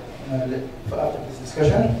after this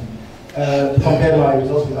discussion to compare my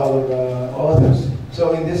results with other authors.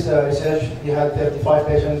 So in this research, we had 35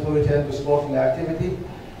 patients who returned to sporting activity,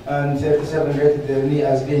 and 37 rated their knee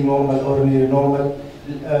as being normal or near normal.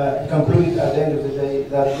 It concluded at the end of the day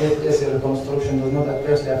that late ACL reconstruction does not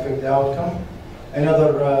adversely affect the outcome.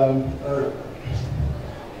 Another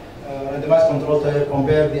randomized control trial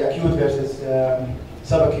compared the acute versus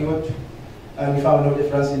subacute, and we found no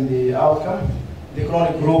difference in the outcome. The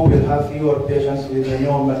chronic group will have fewer patients with a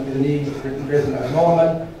knee written as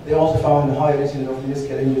normal. They also found a higher incidence of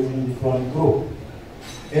meniscal injuries in the chronic group.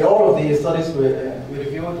 In all of the studies we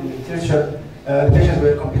reviewed in the literature, the patients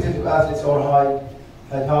were competitive athletes or had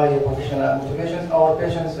high professional motivations. Our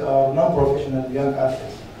patients are non-professional young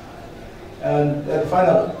athletes. And the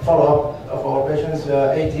final follow-up of our patients,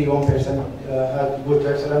 81% had good to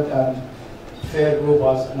excellent, and fair group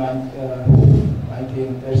was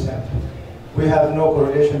 19%. We have no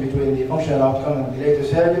correlation between the functional outcome and the later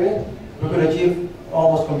surgery. We could achieve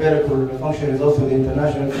almost comparable functional results with the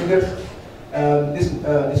international figures.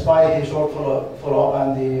 Despite the short follow-up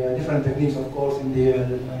and the different techniques, of course, in the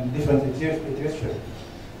different literature.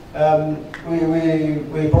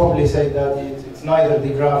 We probably say that it's neither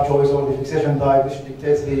the graft choice or the fixation type which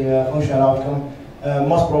dictates the functional outcome.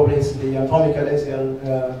 Most probably it's the anatomical ACL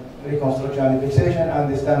reconstruction and fixation and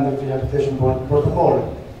the standard rehabilitation protocol.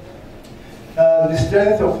 The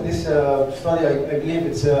strength of this study, I believe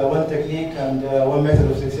it's one technique and one method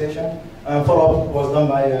of fixation. Follow-up was done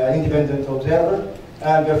by an independent observer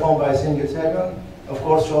and performed by a single surgeon. Of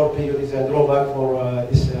course, short period is a drawback for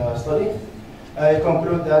this study. I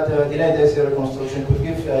conclude that delayed ACL reconstruction could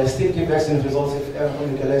still give excellent results if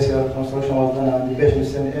anatomical ACL reconstruction was done and the patient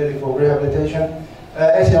is sent early for rehabilitation.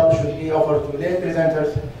 ACL should be offered to late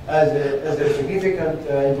presenters as there is significant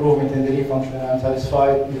improvement in the knee function and the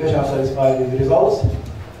patient are satisfied with the results.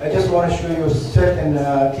 I just want to show you certain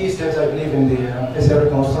key steps, I believe, in the ACL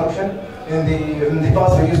reconstruction. In the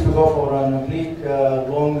past, we used to go for an oblique,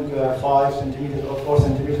 long 5 centimeters or 4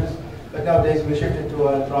 centimeters. But nowadays, we shifted to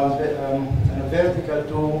a vertical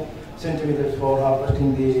 2 centimeters for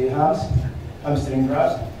harvesting the hamstring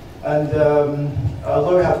grafts. And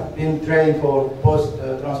although we have been trained for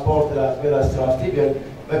post-transportal as well as transtibial,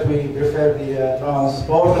 but we prefer the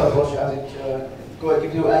transportal approach as it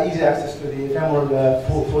gives you easy access to the femoral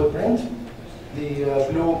footprint. The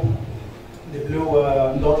blue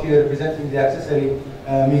dot here representing the accessory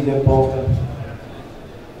medial portal.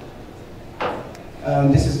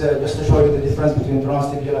 This is just to show you the difference between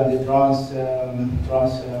transtibial and the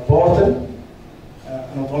transportal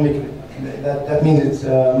anatomically. That means it's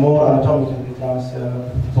more anatomical, the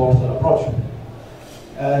transportal approach.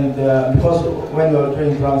 And because when you are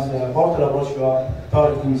doing transportal approach, you are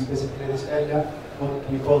targeting specifically this area, what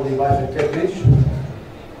we call the bifurcated ridge.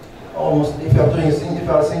 Almost, if you are doing a single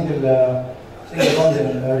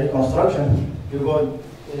condyle reconstruction, you go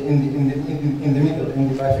in the middle, in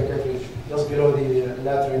the bifurcated ridge. just below the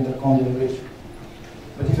lateral intercondylar ridge.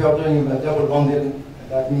 But if you are doing a double bundle,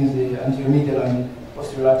 that means the anteromedial and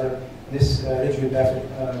posterolateral, this ridge will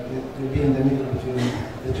be in the middle between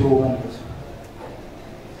the two bundles.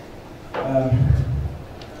 A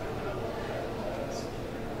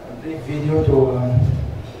brief video to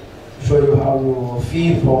show you how you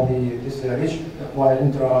feel for this ridge while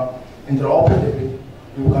intraoperatively.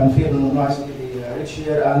 You can feel nicely the ridge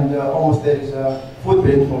here, and almost there is a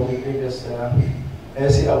footprint for the previous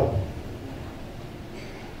ACL.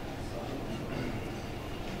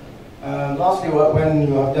 Lastly, when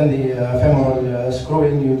you have done the femoral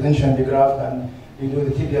screwing, you tension the graft and you do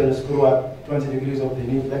the tibial screw at 20 degrees of the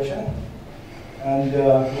knee flexion. And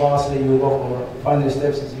lastly, you go for final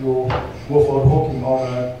steps is you go for hooking or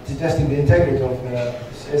testing the integrity of the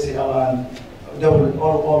ACL and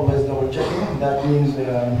always double checking. That means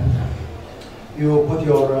you put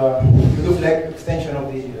your you do flex extension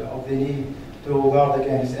of the knee to guard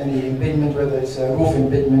against any impingement, whether it's a roof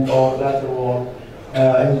impingement or lateral wall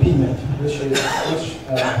impingement, which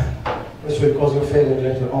will cause you failure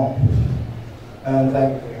later on. And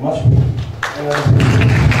thank you very much.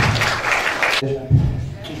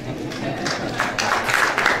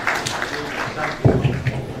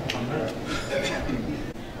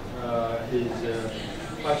 He's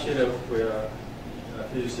Bachelor of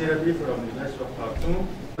Physiotherapy from the University of Khartoum,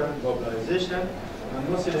 mobilization and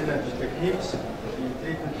muscle energy techniques in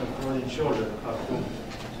treatment of frozen shoulder, Khartoum,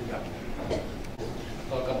 Sudan.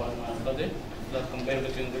 Talk about my study that compare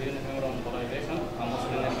between the humeral mobilization and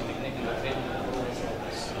muscle energy technique in the treatment of frozen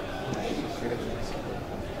shoulders.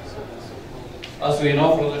 As we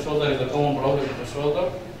know, frozen shoulder is a common problem in the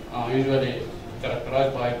shoulder, usually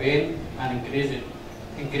characterized by pain and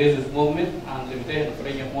increases movement and limitation of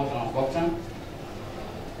range of motion and function.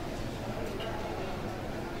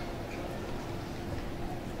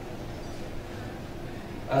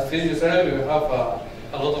 As physiotherapy, we have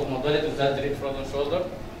a lot of modalities that treat frozen shoulder,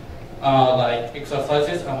 like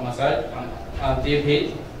exercises and massage and deep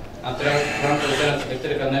heat and transcutaneous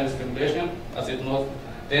electrical nerve stimulation, acid nose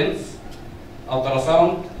TENS,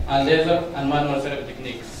 ultrasound, and laser and manual therapy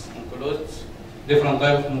techniques. Includes different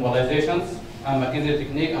types of mobilizations and McKinsey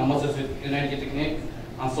technique and muscle energy technique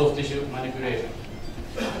and soft tissue manipulation.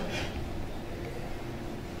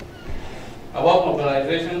 About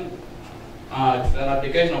mobilization, it's an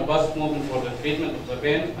application of passive movement for the treatment of the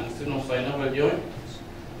pain and sternocleidomastoid joint.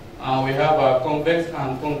 We have a convex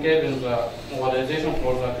and concave in the mobilization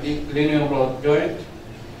for the glenohumeral joint.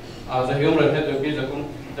 The humeral head will be the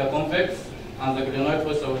convex and the glenoid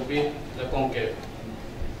fossa will be the concave.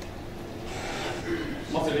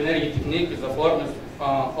 Muscle energy technique is a form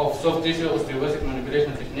of soft tissue osteobasic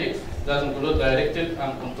manipulation techniques that include directed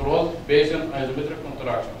and controlled patient isometric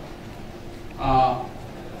contraction.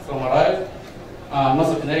 Summarize,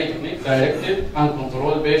 muscle energy technique, directed and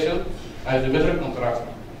controlled patient isometric contraction,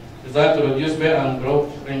 designed to reduce pain and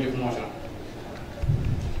improve range of motion.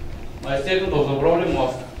 My statement of the problem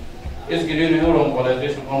was, is glenohumeral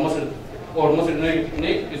mobilization or muscle energy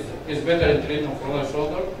technique is better in treatment of frozen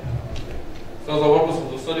shoulder? So the purpose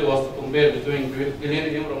of the study was to compare between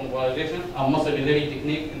glenohumeral mobilization and muscle energy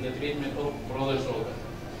technique in the treatment of frozen shoulder.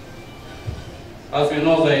 As we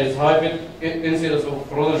know, there is high incidence of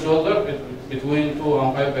frozen shoulder between 2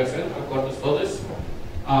 and 5% according to studies.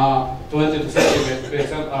 20 to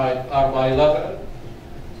 60% are bilateral,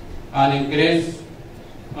 and increase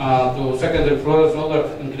to secondary frozen shoulder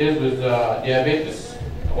increase with diabetes,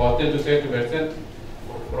 about 10 to 30%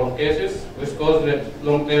 from cases, which cause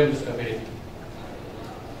long-term disability.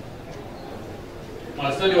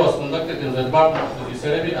 My study was conducted in the Department of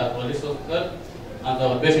Physiotherapy at Police Hospital and the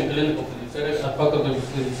Outpatient Clinic of Physiotherapy at Faculty of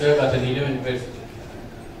Physiotherapy at the University.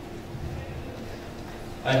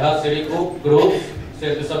 I had 3 groups.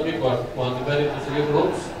 30 subjects was divided into 3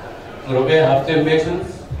 groups. Group A have 10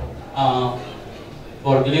 patients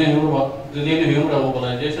for glenohumeral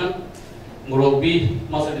mobilization. Group B,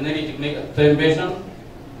 muscle energy technique at 10 patients,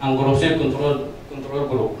 and Group C, control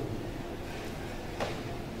group.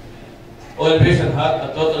 All patients had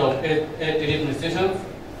a total of 8 treatment sessions,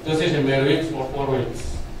 2 sessions per week for 4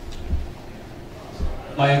 weeks.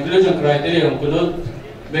 My inclusion criteria include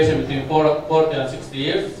patients between 40 and 60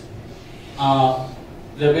 years.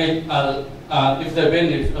 If the pain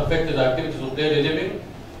is affected activities of daily living,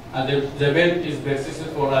 and the pain is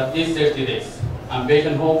persistent for at least 30 days, and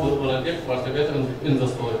patient who will volunteer to participate in the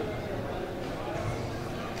study.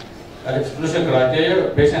 Exclusion criteria: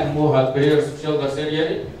 patient who had previous shoulder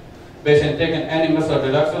surgery, patient taking any muscle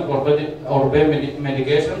relaxant or pain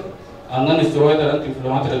medication, and non-steroidal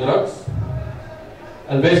anti-inflammatory drugs,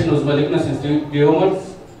 a patient with malignant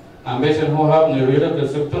tumors, and patients who have neurological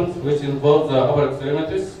symptoms which involve the upper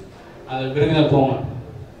extremities and the pregnant woman.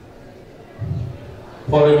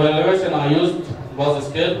 For evaluation, I used bus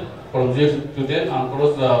scale from 0 to 10 and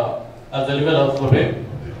cross at the level of the brain.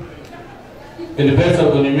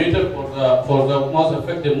 Universal goniometer for the most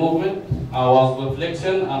effective movement was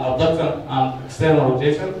flexion and abduction and external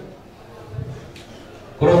rotation.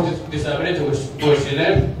 Gross disability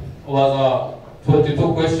questionnaire was a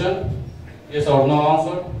 22 question, yes or no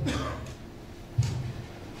answer.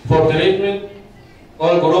 For treatment,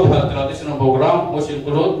 all group had traditional program which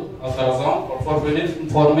include ultrasound for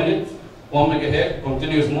 4 minutes, 1 megahertz,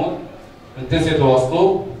 continuous mode, intensity was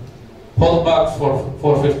low, hold backs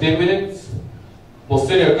for 15 minutes,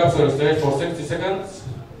 posterior capsule stretch for 60 seconds,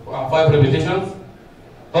 5 repetitions,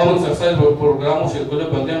 common exercise program which include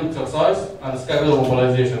continuous exercise and scapular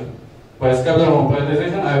mobilization. By scapular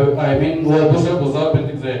mobilization, I mean wall push-up without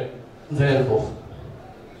bending the elbows.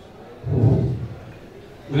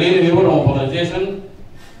 Glenohumeral humeral mobilization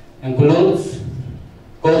includes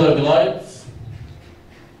caudal glides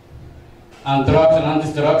and traction and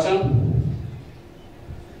distraction.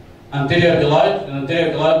 Anterior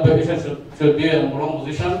glide, patient should be in wrong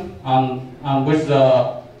position and push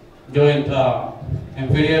the joint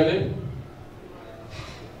inferiorly.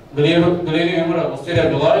 Glenohumeral posterior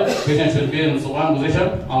glide, patient should be in supine position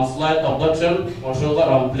and slight abduction for shoulder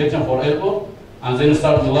and flexion for elbow, and then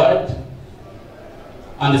start glide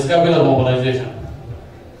and scapular mobilization.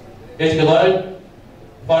 Each glide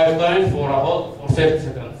 5 times for a hold for 30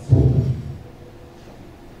 seconds.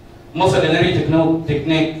 Muscle energy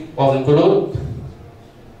technique was included.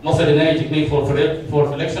 Muscle energy technique for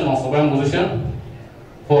flexion on supine position,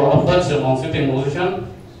 for abduction on sitting position,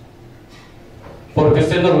 for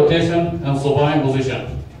external rotation and supine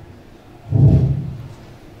position.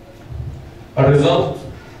 A result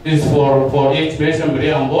is for each patient pre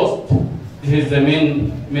and post. This is the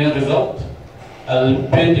main result.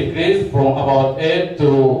 Pain decrease from about 8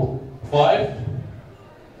 to 5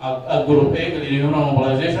 at group A, glenohumeral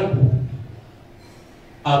mobilization.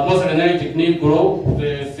 At muscle energy technique group,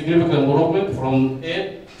 the significant improvement from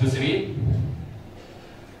 8 to 3.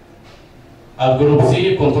 At group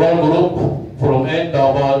C, control group, from 8 to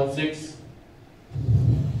about 6.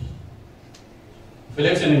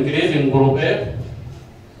 Flexion increase in group A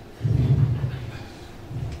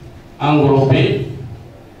and group B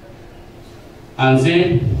and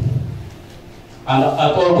C, and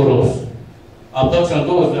at all groups. Abduction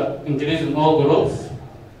 2 is the increase in all groups,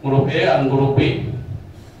 group A and group B,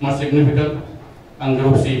 more significant, and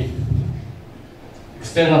group C.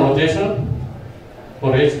 External rotation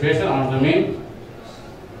for each patient are the mean.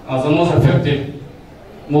 As the most effective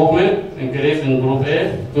movement increase in group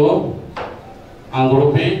A, 2, and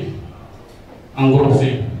group B, and group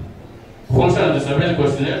C. Functional disability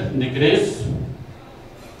questionnaire decrease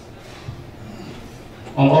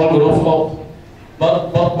on all groups,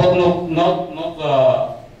 but not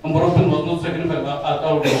improvement was not significant at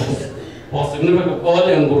all groups. Was significant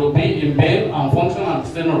only in group B in pain and function and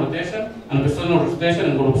external rotation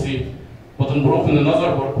in group C, but improvement in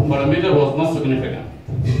other parameter was not significant.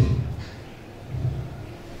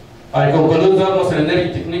 I conclude that muscle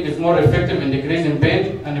energy technique is more effective in decreasing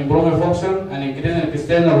pain and improving function and increasing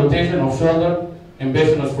external rotation of shoulder in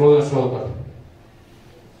patients with frozen shoulder.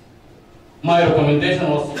 My recommendation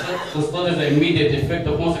was to study the immediate effect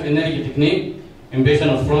of muscle energy technique in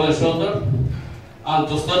patients with frozen shoulder, and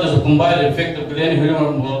to study the combined effect of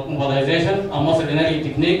glenohumeral mobilization and muscle energy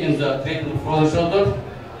technique in the treatment of frozen shoulder.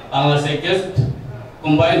 And I suggest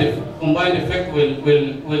combined effect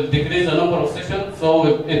will decrease the number of sessions,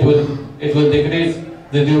 so it will decrease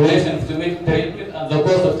the duration of treatment and the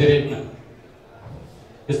cost of treatment.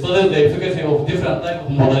 Study the efficacy of different types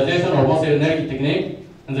of mobilization or muscle energy technique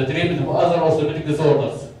in the treatment of other orthopedic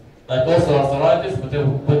disorders, like osteoarthritis,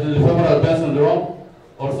 patellofemoral pain syndrome,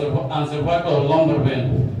 and cervical or lumbar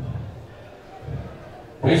pain.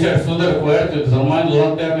 Research study required to determine the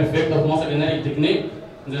long-term effect of muscle energy technique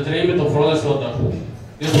in the treatment of frozen shoulder.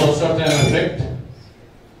 This was short-term effect,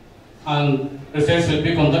 and research should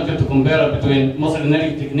be conducted to compare between muscle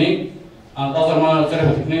energy technique and other manual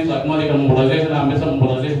therapy techniques like molecular mobilization and metal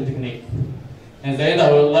mobilization technique. In the end,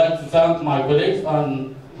 I would like to thank my colleagues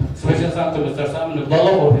and special thanks to Mr. Simon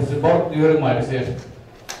Abdullah for his support during my research.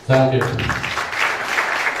 Thank you.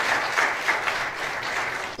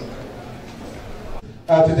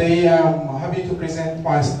 Today I'm happy to present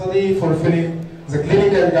my study fulfilling the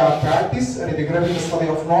clinical practice, a radiographic study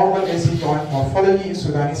of normal AC joint morphology in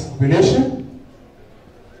Sudanese population.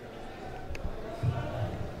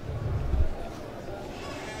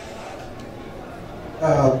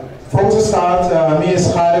 From the start, start, me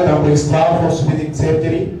is Khalid, I'm Registrar for Orthopaedic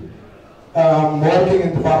Surgery. Working in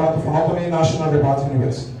the Department of Anatomy, National Rebat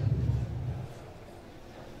University.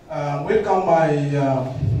 Welcome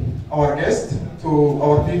our guest to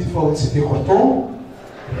our beautiful city Khartoum.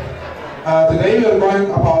 Today we are going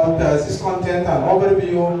about this content and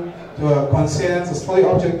overview to concerns the study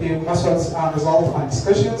objective, methods and results and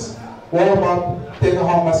discussions, warm-up,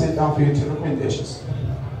 take-home message and future recommendations.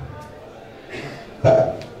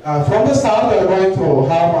 From the start we are going to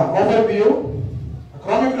have an overview. A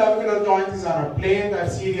acromioclavicular joint is a plane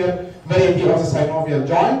anterior variety of the synovial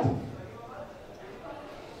joint.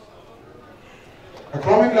 A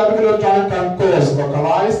acromioclavicular joint can cause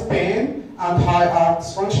localized pain and high arc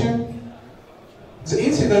dysfunction. The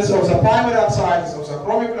incidence of the primary arthritis of the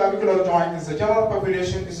acromioclavicular joint in the general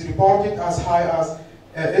population is reported as high as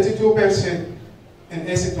 82% in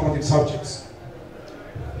asymptomatic subjects.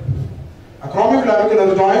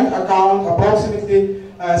 Acromioclavicular joint account approximately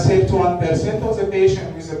 71% of the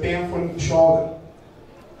patient with a painful shoulder.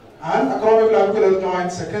 And acromioclavicular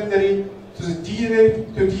joint secondary to the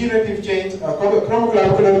degenerative change,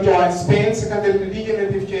 acromioclavicular joint pain secondary to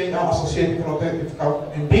degenerative change and associated rotative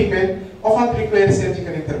cuff impingement often requires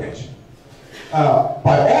surgical intervention.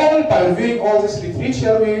 By reviewing all this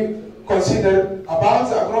literature, we consider about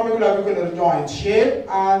the acromioclavicular joint shape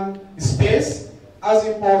and space as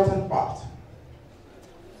important part.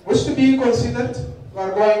 Which to be considered, we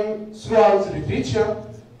are going throughout the literature.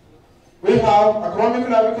 We have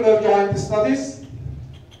acromioclavicular joint studies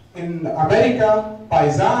in America by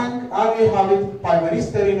Zhang, and we have it by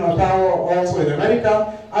Montaser in Ottawa, also in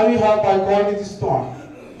America, and we have by Colgate Stone.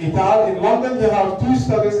 In London, we have 2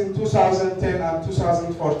 studies in 2010 and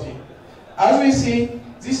 2014. As we see,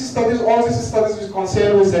 these studies, all these studies is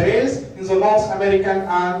concerned with the race in the North American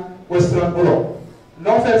and Western Europe.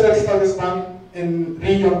 No further studies done in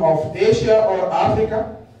region of Asia or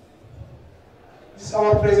Africa. This is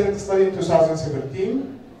our present study in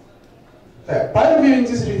 2017. By reviewing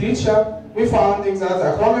this literature, we found that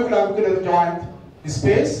the acromioclavicular joint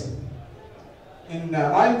space in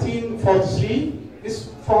 1943 is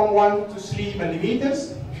from 1 to 3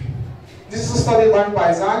 millimeters. This is a study done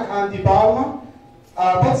by Zhang and Di Palma.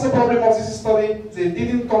 But the problem of this study, they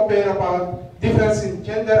didn't compare about difference in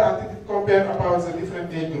gender and didn't compare about the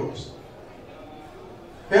different age groups.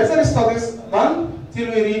 Further studies done till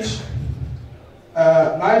we reach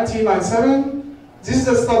 1997. This is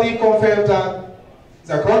a study confirmed that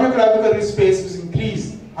the acromioclavicular space is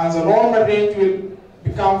increased and the normal range will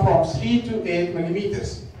become from 3 to 8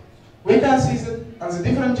 millimeters. We can see that on the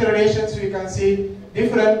different generations we can see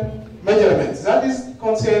different measurements. That is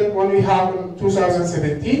concerned when we have in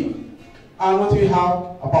 2017 and what we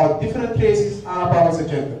have about different races and about the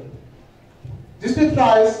gender. This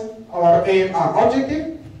implies our aim and objective.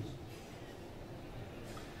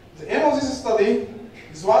 The aim of this study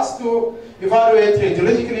was to evaluate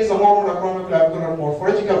radiologically the normal acromioclavicular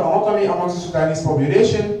morphological anatomy among the Sudanese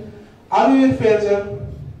population, and we will further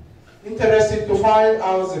interested to find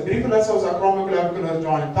out the prevalence of the acromioclavicular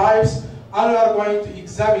joint types, and we are going to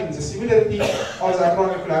examine the similarity of the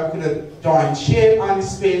acromioclavicular joint shape and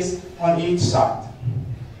space on each side.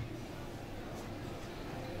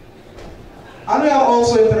 And we are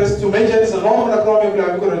also interested to measure the normal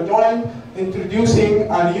acromioclavicular joint, introducing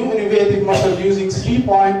a new innovative method using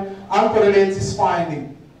 3-point and correlate this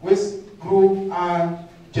finding with group and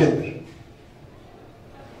gender.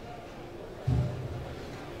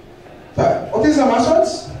 What is the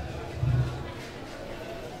methods?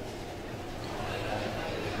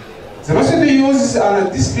 The method we use is a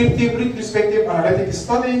descriptive retrospective analytic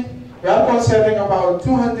study. We are considering about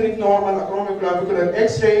 200 normal acromioclavicular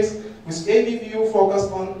X-rays with AV view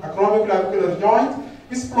focused on acromioclavicular joint.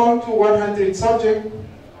 Is belong to 100 subjects.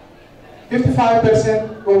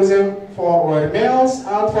 55% of them were males and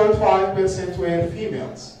 45% were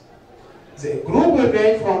females. The group will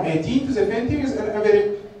range from 18 to 70 with an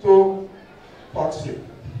average to 43.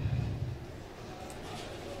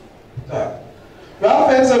 We are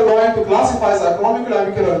further going to classify the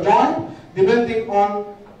acromioclavicular joint depending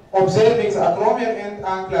on observing the acromial end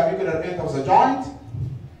and clavicular end of the joint.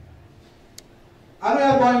 And we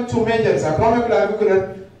are going to measure the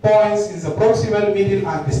acromioclavicular points in the proximal, middle,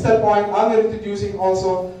 and distal point, and we're introducing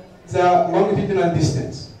also the longitudinal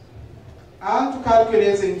distance. And to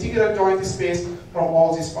calculate the integral joint space from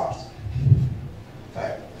all these parts.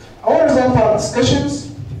 Our result of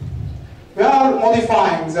discussions, we are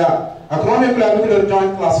modifying the acromioclavicular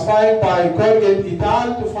joint classified by Colgate et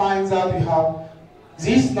al. To find that we have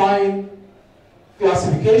these 9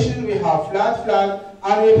 classifications. We have flat,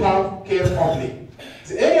 and we have curve oblique.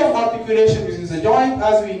 The area of articulation within the joint,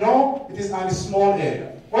 as we know, it is on a small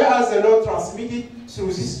area. Whereas the load transmitted through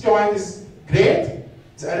this joint is great,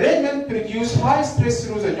 the arrangement produces high stress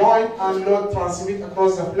through the joint, and load transmitted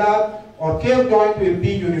across the flat or curved joint will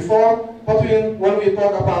be uniform. But when we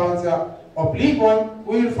talk about the oblique one,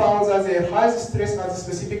 we will find that there is high stress at the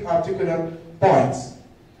specific articular points.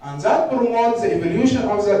 And that promotes the evolution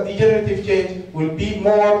of the degenerative change will be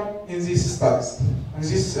more in these studies, in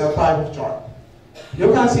this type of joint.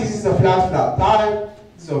 You can see this is a flat type,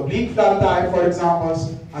 this is oblique flat type, for example,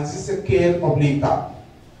 and this is a curved oblique type.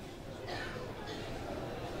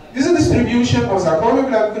 This is the distribution of the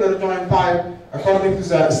acromioclavicular joint type according to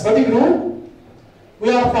the study group. We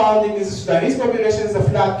are finding in the Sudanese populations the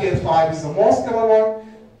flat curve type is the most common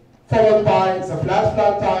one, followed by the flat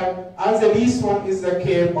type, and the least one is the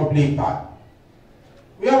curved oblique type.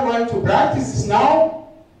 We are going to practice this now.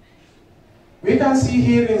 We can see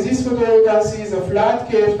here in this photo, you can see the flat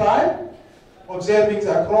curve type, observing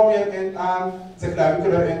the acromial end and the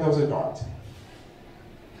clavicular end of the joint.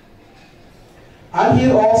 And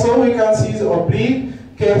here also we can see the oblique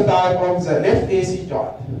curve type of the left AC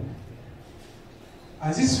joint.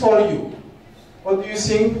 And this is for you. What do you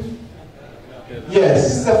think? Yes,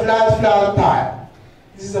 this is the flat type.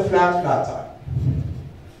 This is the flat type.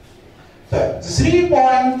 So, the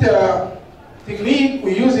 3-point technique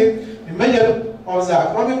we use it in measure of the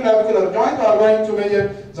acromioclavicular joint. We are going to measure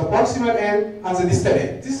the proximal end and the distal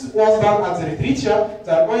end. This was done at the literature.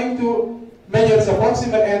 They are going to measure the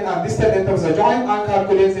proximal end and distal end of the joint and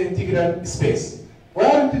calculate the integral space. We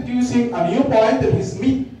are introducing a new point that is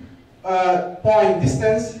mid-point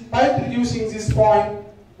distance. By introducing this point,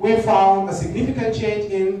 we found a significant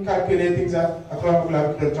change in calculating the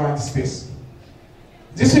acromioclavicular joint space.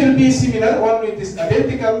 This will be similar, only it is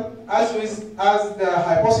identical as the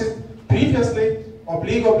hypothesis previously,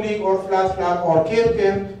 oblique or flat or curve.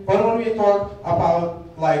 But when we talk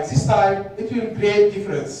about like this type, it will create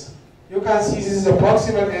difference. You can see this is the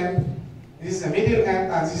proximal end, this is the middle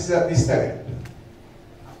end, and this is the distal end.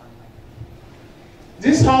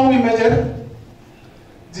 This is how we measure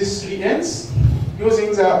these 3 ends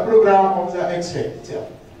using the program of the X-ray itself.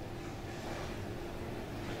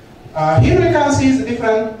 Here we can see the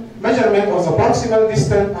different measurement of the proximal,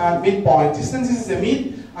 distal, and midpoint. Distance is the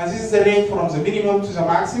mid, and this is the range from the minimum to the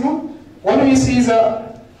maximum. When we see the,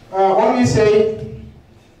 when we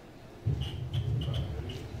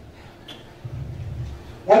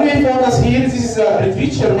focus here, this is a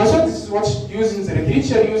literature method. This is what's used in the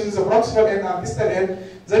literature, using the proximal end and distal end.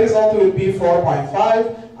 The result will be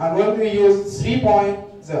 4.5. And when we use 3 point,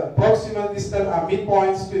 the proximal, distal, and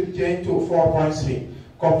midpoints will change to 4.3.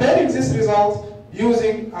 Comparing this result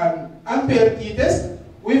using an unpaired t-test,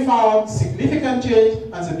 we found significant change,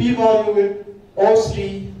 and the p-value will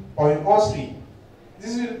 0.03.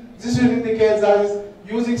 This will indicate that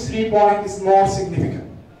using 3 point is more significant.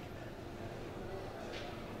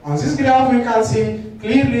 On this graph, we can see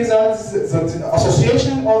clearly that the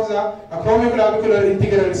association of the acromioclavicular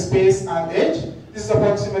integral space and edge. This is the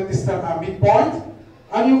proximal, distal, and midpoint,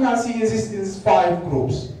 and you can see in these 5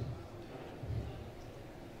 groups.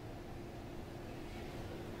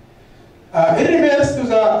 In regards to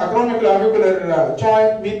the acromioclavicular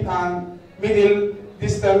joint, middle,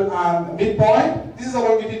 distal, and midpoint, this is a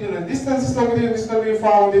longitudinal distance. This longitudinal distance we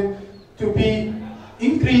found it to be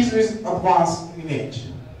increased with advance in age.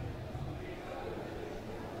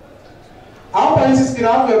 Now, in this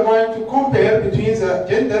graph, we are going to compare between the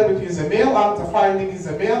gender, between the male, and the finding is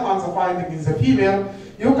the male, and the finding is the female.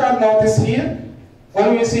 You can notice here,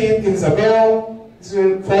 when we see it in the male, this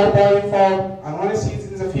is 4.4, and when we see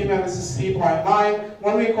it in the female, this is 3.9.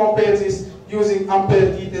 When we compare this using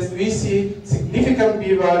unpaired t-test, we see significant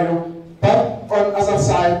p-value. But on the other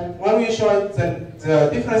side, when we show the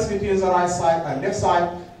difference between the right side and left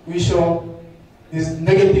side, we show this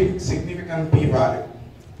negative significant p-value.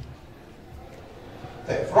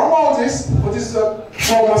 From all this, what is the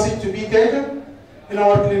message to be taken in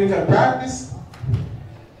our clinical practice?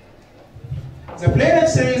 The plain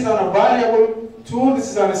X-ray is a valuable tool. This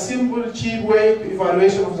is a simple, cheap way to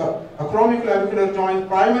evaluation of the acromioclavicular joint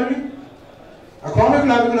primarily.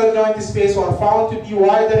 Acromioclavicular joint space were found to be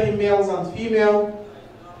wider in males than female.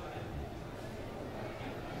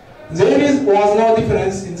 There was no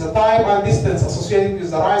difference in the time and distance associated with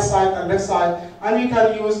the right side and left side, and we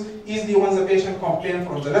can use easily when the patient complains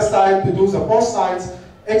from the left side to do the both sides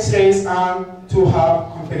X-rays and to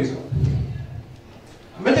have comparison.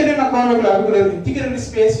 Measuring acromioclavicular integral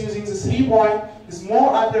space using the 3 point is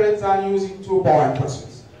more accurate than using 2 point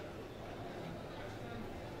process.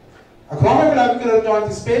 Acromioclavicular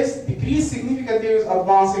joint space decreased significantly with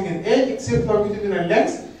advancing in age except longitudinal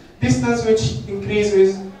length. distance which increase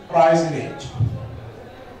with rise in age.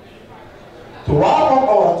 To wrap up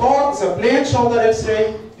our talk, the plain shoulder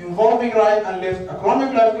X-ray involving right and left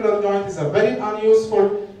acromioclavicular joint is a very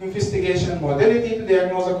unuseful investigation modality to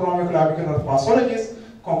diagnose acromioclavicular pathologies,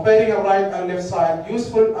 comparing a right and left side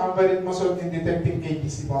useful and varied method in detecting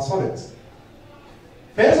ABC pathologies.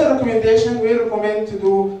 Further recommendation, we recommend to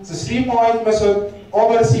do the 3-point method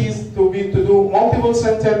overseas to do multiple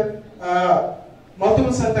center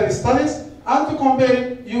studies and to compare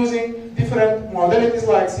it using different modalities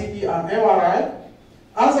like CT and MRI.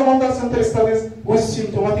 And the multi-center studies with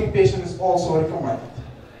symptomatic patients is also recommended.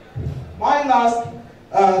 My last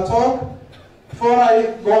talk, before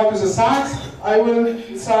I go into the science, I will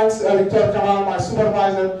thank Dr. Kamal, my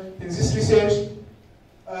supervisor in this research,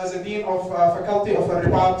 the Dean of Faculty of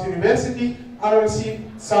Rabat University, and I will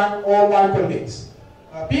thank all my colleagues.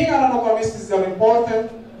 Being an anatomist is an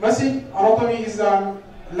important message. Anatomy is a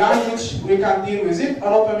language, we can deal with it.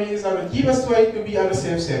 Anatomy is the cheapest way to be a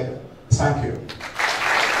safe surgeon. Thank you.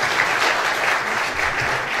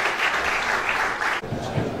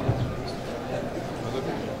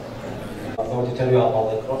 I'm going to tell you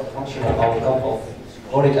about the functional outcome of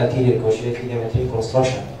chronic anterior cruciate ligament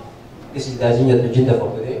reconstruction. This is the agenda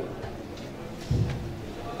for today.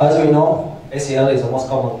 As we know, ACL is the most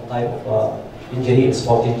common type of injury in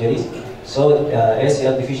sport injuries. So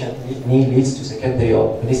ACL deficient knee leads to secondary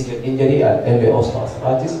or meniscal injury and early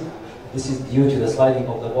osteoarthritis. This is due to the sliding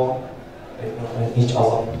of the bone in each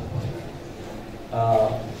other.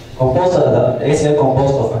 The ACL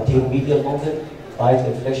composed of anterior medial bundle, right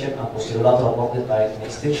inflection, and posterolateral bundle right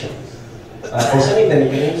extension. Concerning the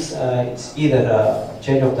mechanisms, it's either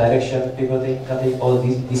change of direction, pivoting, cutting, or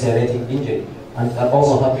decelerating injury, and can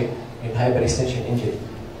also happen in hyperextension injury.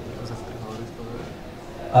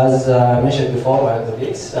 As mentioned before by the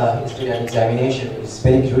colleagues, history and examination is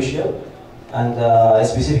very crucial, and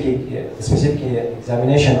specific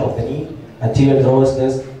examination of the knee, anterior drawers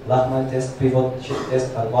test, Lachman test, pivot shift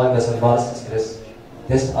test, and valgus and varus stress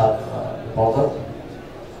tests are important.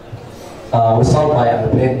 We start by a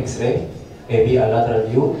plain X-ray, AB and lateral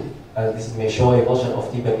view, and this may show evulsion of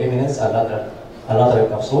tibial eminence and lateral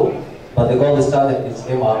capsule. But the gold standard is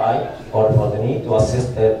MRI for the knee to assess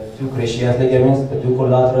the 2 cruciate ligaments, the 2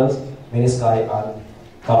 collaterals, menisci, and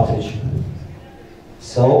cartilage.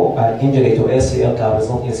 So, an injury to ACL can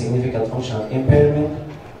result in significant functional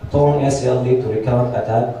impairment. Torn ACL lead to recurrent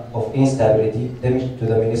attack of instability, damage to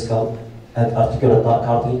the meniscal and articular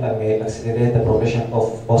cartilage, and may accelerate the progression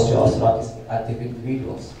of osteoarthritis in active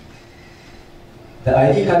individuals. The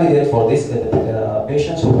ideal candidate for this is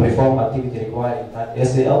patients who perform activity requiring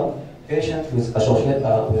ACL, patient with associated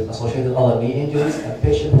other knee injuries, and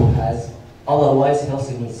patient who has otherwise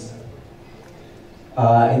healthy knees.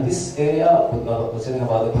 In this area, concerning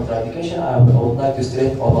about the contraindication, I would like to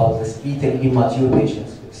state about the fetal immature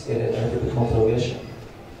patients, which is a little bit controversial.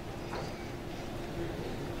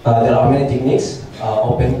 There are many techniques: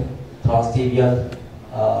 open, transtibial,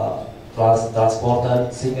 transporter,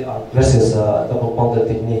 single versus double bundle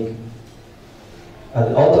technique.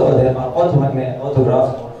 And there are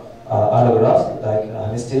autografts, allografts like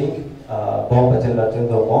hamstring, bone, patellar tendon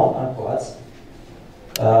bone, and quads.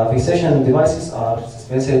 Fixation devices are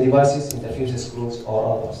suspensory devices, interfusion screws,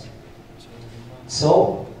 or others.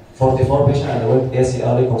 So, 44 patients underwent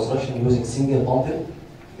ACL reconstruction using single bundle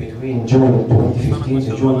between June 2015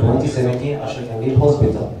 to June 2017 at Sharafeldin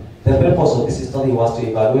Hospital. The purpose of this study was to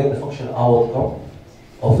evaluate the functional outcome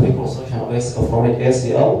of reconstruction of chronic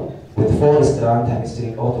ACL with 4-strand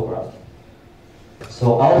hamstring autograft.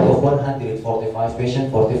 So out of 145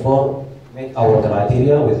 patients, 44 met our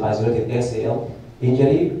criteria with isolated ACL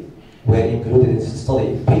injury were included in this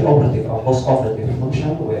study. Pre-operative and post-operative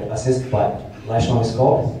function were assessed by Lifelong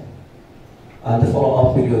score, and the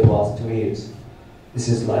follow-up period was 2 years. This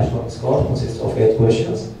is Lifelong score, consists of 8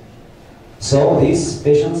 questions. So these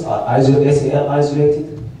patients are ACL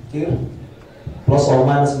isolated here, plus or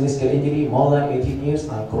minus meniscal injury more than 18 years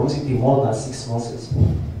and chronicity more than 6 months.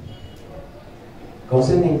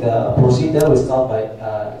 Concerning the procedure, we start by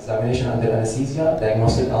examination under anesthesia,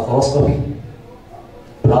 diagnostic arthroscopy,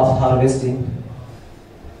 graft harvesting,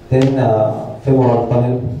 then femoral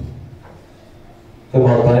tunnel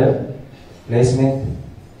placement,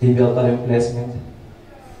 tibial tunnel placement,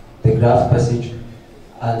 the graft passage,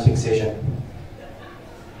 and fixation.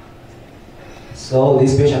 So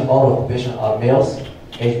these patients, all of the patients are males,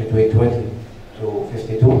 aged between 20 to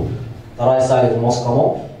 52. The right side is the most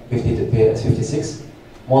common, 50 to 56.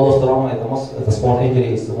 Mode of trauma, the sport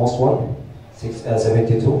injury is the most one,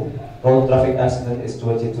 72. Road traffic accident is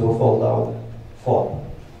 22, fall down 4.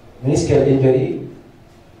 Meniscal injury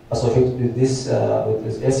associated with this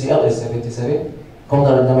ACL is 77,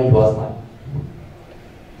 collateral damage was 9.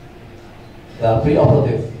 The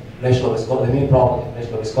preoperative Registrar score, the mean preoperative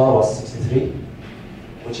Registrar score was 63,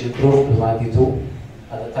 which improved to 92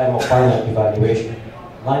 at the time of final evaluation.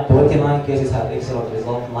 29 cases had excellent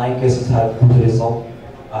result, 9 cases had good result,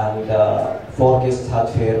 and 4 cases had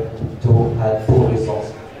fair, 2 had poor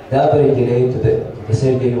results. The average delay to the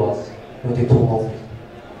surgery was 22 months.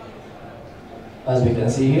 As we can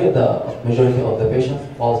see here, the majority of the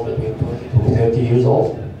patients falls between 20 to 30 years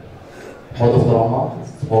old. Mode of trauma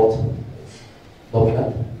is both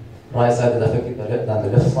dominant. Right side is affected than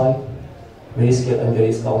the left side. Meniscal injury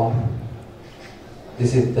is common.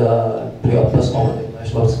 This is the pre-operative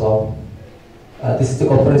Registrar score. This is the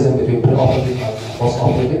comparison between pre-operative and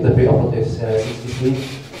post-operative. The pre-operative 63,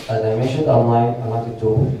 as I mentioned, are 9 amounted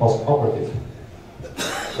to post-operative.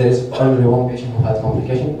 There is only one patient who had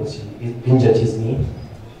complication, which injured his knee.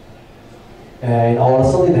 In our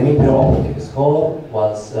study, the mean pre-operative score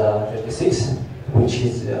was 36, which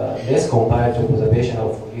is less compared to the patient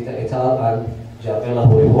of Vita et al. And Jarvella,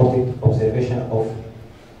 who reported observation of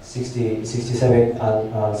 60, 67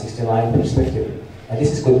 and 69 respectively. And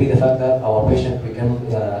this could be the fact that our patient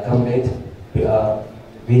come late,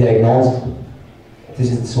 be diagnosed.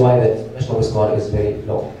 This is why the Registrar score is very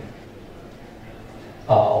low.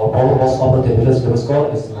 Our post-operative Registrar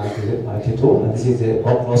score is 92, and this is the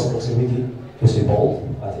close proximity to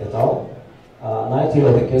Siebold at et al. 90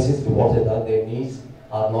 of the cases reported that their knees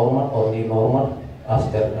are normal or near normal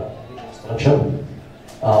after reconstruction.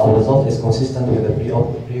 The result is consistent with the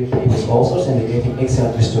previous authors, indicating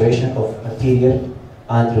excellent restoration of anterior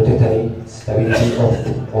and rotatory stability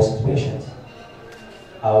of most patients.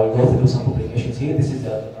 I will go through some publications here. This is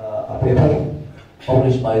a paper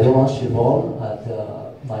published by Donald Shilborn at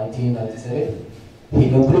 1997. He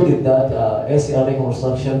concluded that ACL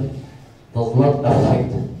reconstruction does not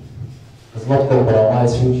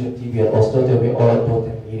compromise future tibial osteotomy or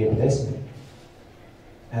total knee replacement.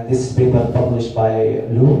 And this paper published by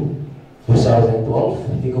Liu,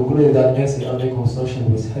 2012, he concluded that ACL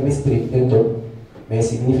reconstruction with hemisphere tendon may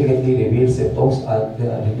significantly reveal symptoms and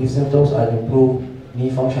relieve symptoms and improve knee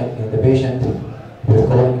function in the patient with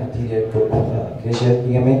chronic anterior cruciate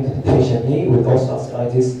ligament deficient knee with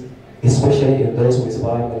osteoarthritis, especially in those with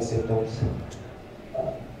primary symptoms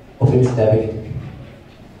of instability.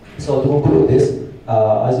 So to conclude this,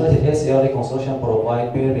 isolated ACL reconstruction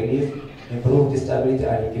provide pain relief, improve stability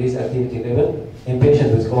and increase activity level in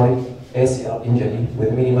patients with chronic ACL injury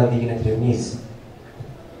with minimal degenerative knees.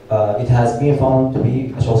 It has been found to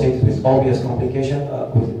be associated with obvious complication,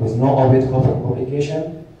 with no obvious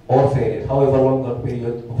complication or failure, however longer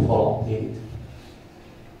period of follow-up needed.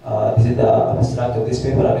 This is the abstract of this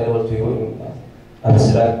paper available to you in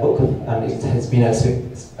abstract book, and it has been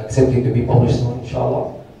accepted to be published soon,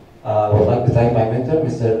 inshallah. I would like to thank my mentor,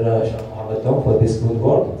 Mr. Ahmed, for this good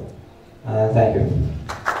work. Thank you.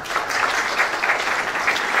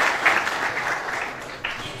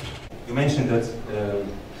 You mentioned that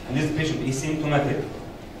in this patient is symptomatic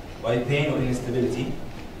by pain or instability.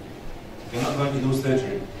 You're not going to do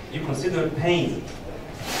surgery. You consider pain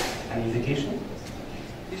an indication?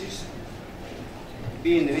 This is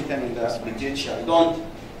being written in the literature.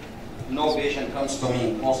 No patient comes to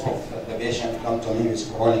me, most of the patients come to me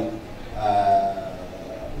with chronic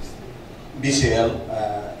BCL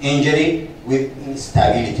injury with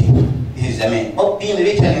instability. This is the main. But being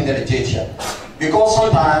written in the literature, because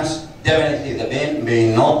sometimes definitely the pain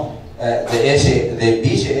may not, the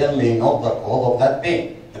BCL may not the cause of that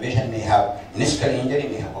pain. The patient may have meniscal injury,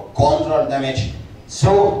 may have a contral damage.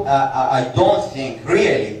 So I don't think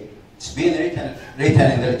really, it's been written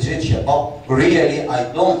in the literature, but really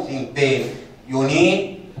I don't think pain, you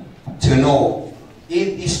need to know,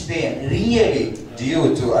 is this pain really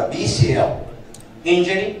due to a BCL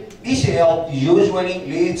injury? BCL usually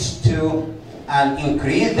leads to an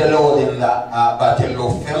increase the load in the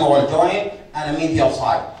patellofemoral joint and the medial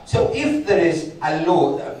side. So if there is a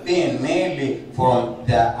load, a pain mainly from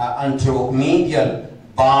the anteromedial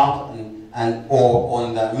part or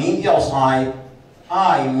on the medial side,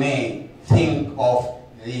 I may think of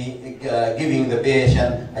giving the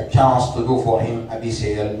patient a chance to do for him a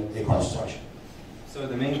BCL reconstruction. So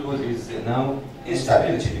the main cause is now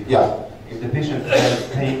instability. Yeah. If the patient has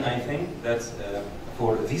pain, I think that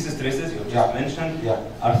for these stresses you just mentioned,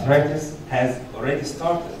 arthritis has already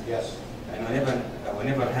started. Yes. And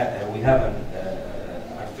whenever we have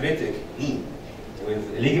an arthritic knee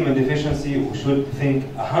with ligament deficiency, we should think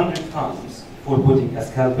 100 times before putting a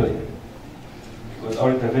scalpel in, because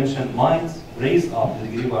our intervention might raise up the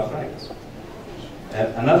degree of arthritis.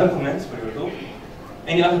 Another comment for your talk.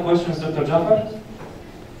 Any other questions, Dr. Gaafar?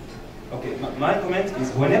 Okay, my comment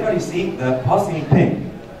is whenever you see the passing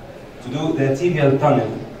pin to do the tibial tunnel,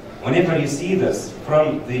 whenever you see this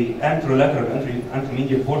from the anterolateral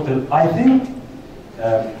anteromedial portal, I think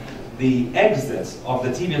the exit of the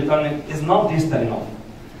tibial tunnel is not distal enough.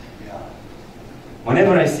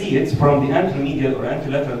 Whenever I see it from the anteromedial or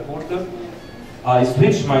anterolateral portal, I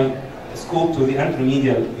switch my scope to the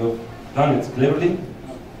anteromedial. You've done it cleverly.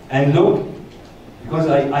 And look, because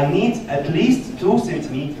I need at least 2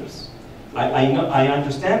 centimeters. I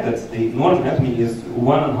understand that the normal anatomy is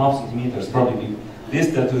 1.5 centimeters, probably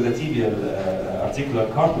distal to the tibial articular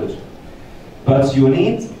cartilage. But you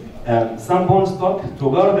need some bone stock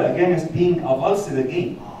to guard against being avulsed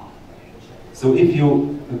again. So if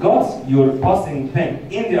you got your passing pin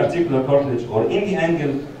in the articular cartilage or in the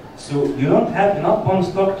angle, so you don't have enough bone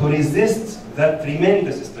stock to resist that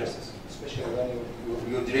tremendous stresses. Especially when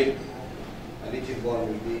you drill, a little bone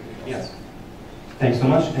will be. Yes. Thanks so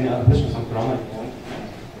much. Any other questions on Ahmed?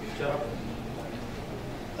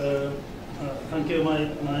 Thank you.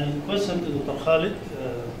 My question to Dr. Khalid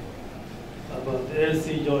about the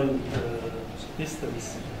LC joint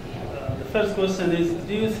distance. The first question is,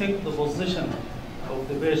 do you think the position of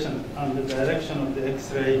the patient and the direction of the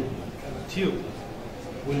X-ray tube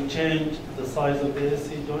will change the size of the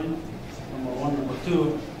LC joint? Number one. Number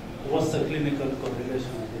two, what's the clinical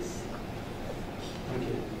correlation of this? Thank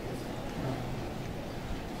you.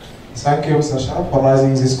 Thank you, Mr. Sharaf, for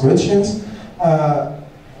raising these questions.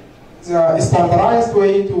 The standardized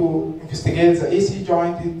way to investigate the AC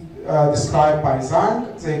joint is described by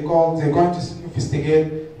Zhang. They're going to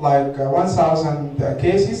investigate like 1,000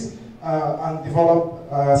 cases and develop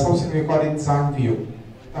something we call it Zhang view.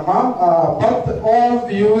 But all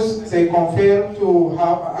views, they confirm to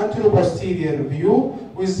have an anteroposterior view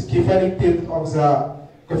with cephalic tilt of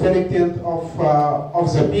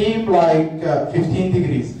the beam like 15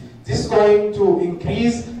 degrees. This is going to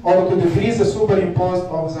increase or to decrease the superimposed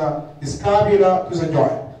of the scapula to the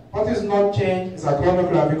joint. What is not changed is the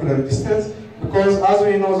acromioclavicular distance, because as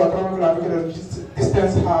we know, the acromioclavicular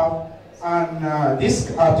distance have an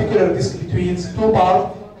articular disc between 2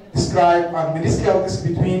 parts described and meniscal disc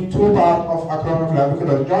between 2 parts of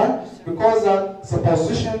acromioclavicular joint, because that the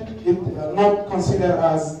position is not considered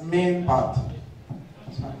as main part.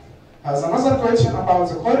 As another question about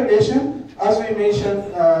the correlation, as we mentioned,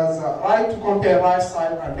 the right to compare right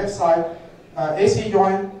side and left side AC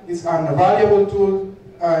joint is an valuable tool.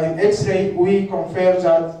 In X-ray, we confirm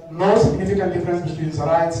that no significant difference between the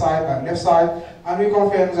right side and left side, and we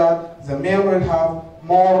confirm that the male will have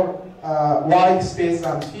more wide space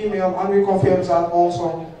than female, and we confirm that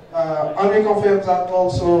also.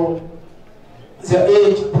 The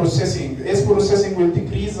age processing, the age processing will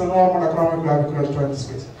decrease the normal acromioclavicular joint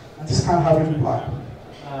space, and this can have an impact.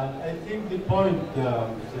 I think the point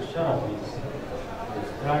Mr. Sharaf is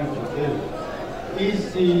trying to tell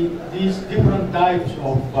is these different types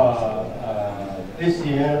of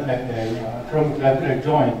ACL, acromioclavicular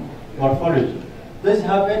joint morphology. Does it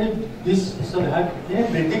have any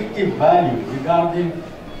predictive value regarding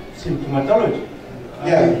symptomatology?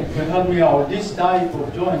 Yeah. You can help me out. This type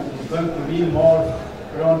of joint is going to be more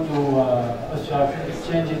prone to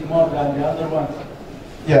osteoarthritic changes more than the other ones.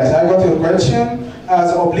 Yes, I got your question.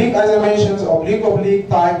 The oblique, as I mentioned, the oblique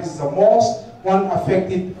type is the most one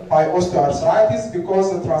affected by osteoarthritis,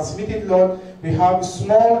 because the transmitted load, we have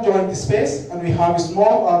small joint space and we have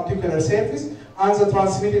small articular surface, and the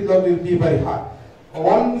transmitted load will be very high.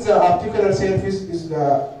 Once the articular surface is,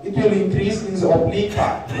 it will increase in the oblique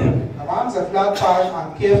type. Among the flat type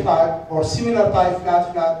and curve type, or similar type,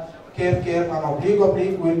 flat, curve, and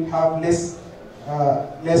oblique will have less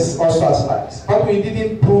osteoarthritis. But we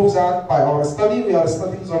didn't prove that by our study. We are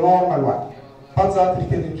studying the normal one, but that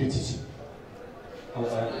written in GTG.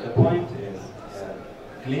 The point is,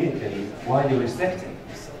 clinically, while you're resecting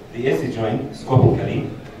the AC joint scopically,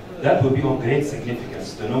 that would be of great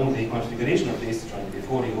significance to know the configuration of the AC joint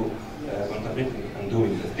before you contemplate and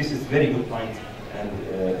doing this. This is very good point and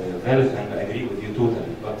valid, and I agree with you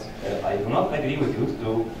totally. But I do not agree with you to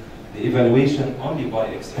do the evaluation only by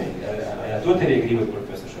X-ray. I totally agree with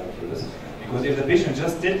Professor Sharg for this, because if the patient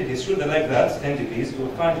just tilted his shoulder like that, 10 degrees, you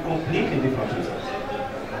will find completely different results.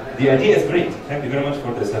 The idea is great. Thank you very much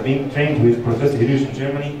for this. I've been trained with Professor Hirush in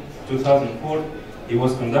Germany, 2004. He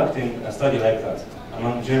was conducting a study like that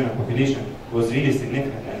among German population. It was really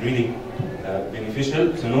significant and really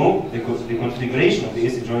beneficial to know the configuration of the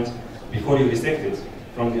AC joint before you resect it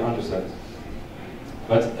from the underside.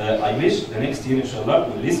 But I wish the next year, inshallah,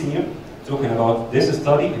 we'll listen you talking about this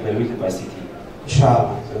study evaluated by CT.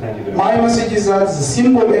 Inshallah. So thank you very much. My message is that the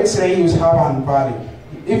simple X-ray will have an value.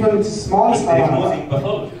 even the smallest in amount. diagnosing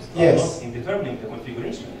pathologists, Yes. not in determining the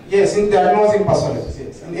configuration. Yes, in diagnosing pathologists,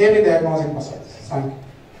 yes. In every diagnosing pathologists. Thank you.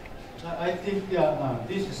 I think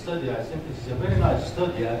this study, I think it's a very nice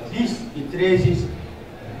study. At least it raises,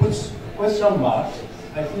 puts question marks.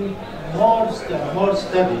 I think more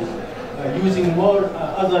studies using more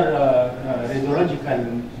other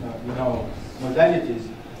radiological, modalities,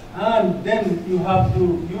 and then you have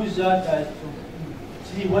to use that as to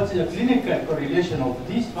see what's the clinical correlation of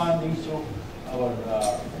these findings to our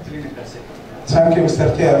clinical setting. Thank you,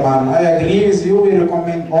 Mr. Chairman. I agree with you. We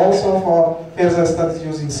recommend also for further studies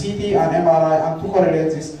using CT and MRI and to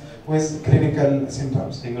correlate this with clinical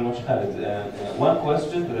symptoms. Thank you very much, Khaled. One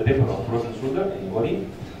question to the paper of frozen shoulder. Anybody?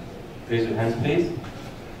 Raise your hands, please.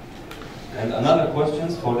 And another question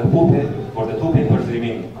for the two papers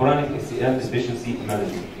remaining. Chronic ACL deficiency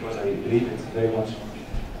management. Because I believe it's very much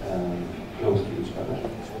close to each other.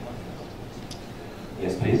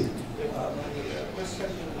 Yes, please.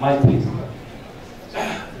 Mike, please.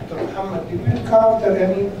 Dr. Muhammad, did you encounter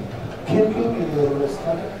any kinking in your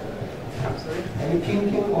study? Any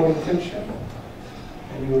kinking or infection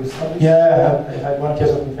in your study? Yeah, I had one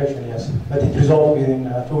case of infection, yes, but it resolved within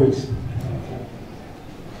 2 weeks.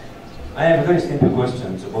 I have a very simple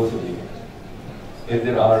question to both of you. If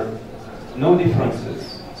there are no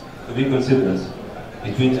differences to be considered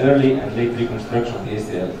between early and late reconstruction of the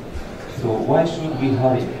ACL, so why should we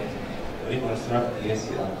hurry to reconstruct the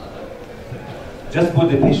ACL? Just put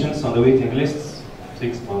the patients on the waiting lists,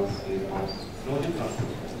 6 months, 8 months, no difference.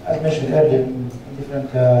 As mentioned earlier in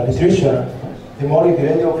different literature, the more you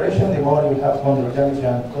delay the operation, the more you have condylar damage,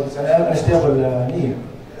 and because it's an unstable knee,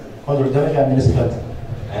 condylar damage and meniscal.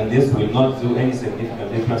 And this will not do any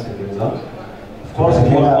significant difference in the result? Of course,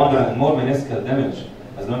 more meniscal damage,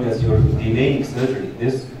 as long as you're delaying surgery,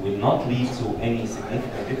 this will not lead to any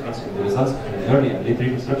significant difference in the results in early and late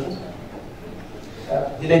reconstructions?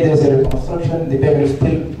 Delayed as a reconstruction, the patient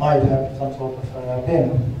still might have some sort of pain,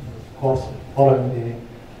 of course, following the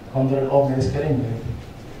condylar or meniscal injury.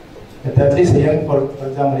 But at least a young, for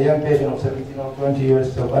example, a young patient of 17 or 20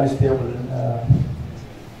 years of unstable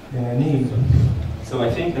knee. So I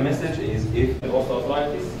think the message is if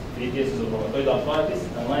osteoarthritis, 3 cases of rheumatoid arthritis,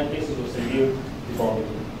 and 9 cases of severe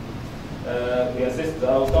deformity. We assess the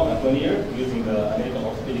outcome at 1 year using the American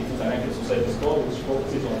Orthopaedic Foot and Ankle Society score, which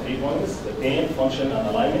focuses on 3 points: the pain, function, and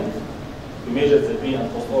alignment. We measured the pre and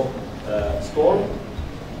post-op score.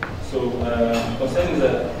 So concerning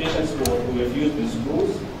the patients who refused the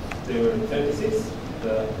screws, they were 36.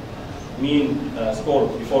 The mean score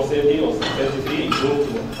before 30 was 33,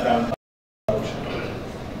 improved to around.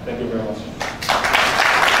 Thank you very much.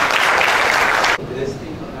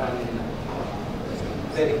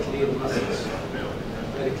 Very clear message,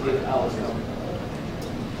 very clear outcome.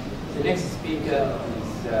 The next speaker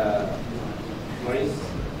is Maurice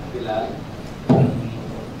Bilal.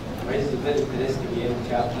 Maurice is a very interesting young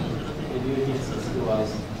chap. He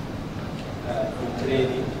was in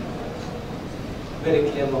training. Very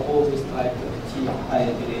clever, always try to achieve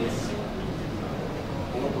higher grades.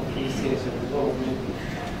 A lot of research and development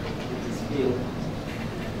in this field.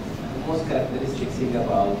 The most characteristic thing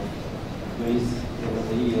about Maurice over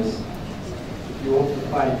the years, if you want to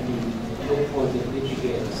find him, look for the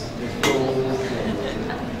litigators. There's always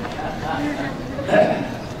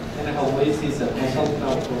anyhow, Maurice is a consultant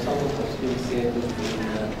of skill set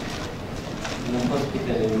in a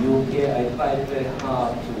hospital in the UK. I tried very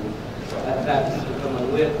hard to attract him to come and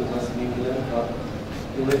work with us in England, but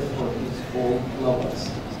he went for his own lovers.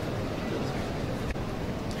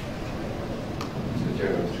 Mr.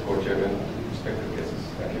 Chairman, Mr. Co-Chairman, respected guests,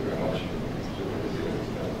 thank you very much.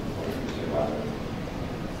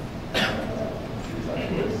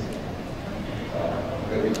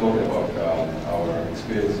 When we talk about our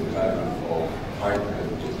experience in the management of heart and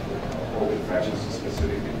organ fractures,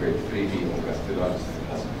 specifically grade 3B or vascular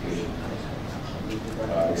classification,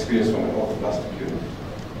 experience from an orthoplastic unit.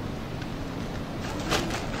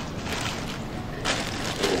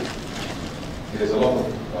 So there's a lot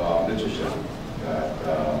of literature that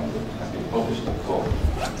has been published before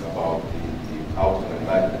about the outcome and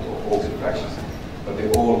management of organ fractures, but they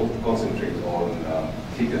all concentrate on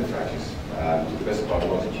tibial fractures. And to the best of our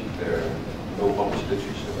knowledge, there are no published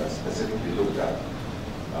literature that specifically looked at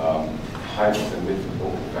hybrid and midfoot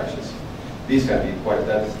organ fractures. These can be quite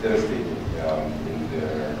devastating in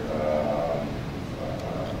their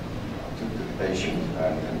to the patient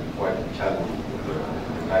and can be quite challenging in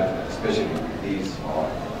the management, especially if these are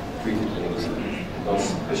treated in a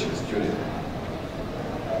non-specialist unit.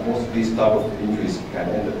 Most of these type of injuries can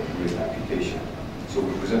end up with amputation. So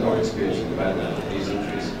we present our experience in the management of these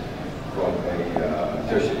injuries from a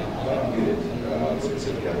tertiary unit,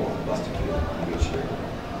 specifically an orthoplastic unit, in which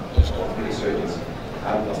orthopedic surgeons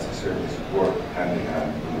and plastic surgeons work hand in hand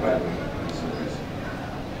in developing these surgeries.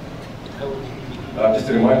 Just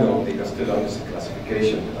a reminder of the Castellan's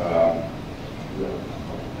classification.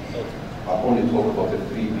 I've only talked about the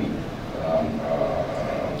 3B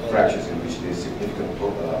fractures in which there is significant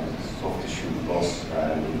soft tissue loss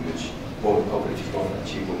and in which bone coverage is not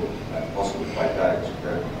achievable and possible by direct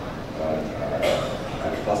repair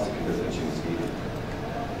and plastic intervention is needed.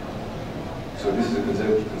 So this is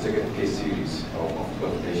a consecutive case series of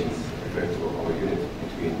 12 patients referred to our unit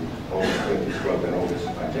between August 2012 and August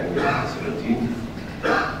and January 2017.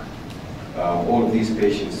 All of these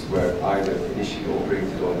patients were either initially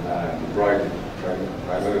operated on and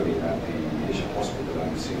primarily at the initial hospital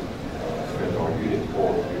and received referred to our unit,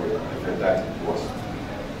 or they were referred directly to us.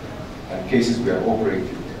 And cases were operated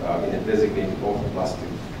in a designated orthoplastic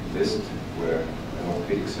list where an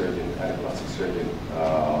orthopedic surgeon and a plastic surgeon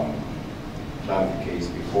planned the case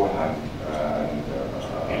beforehand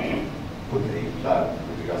and put a plan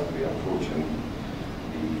with regards to the approach and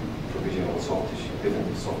the provision of soft tissue,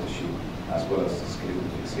 different soft tissue, as well as skeletal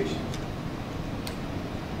fixation.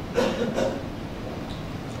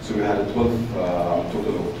 So we had a total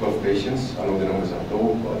of 12 patients. I know the numbers are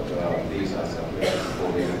low, but these, as I mentioned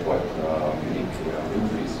before, they are quite unique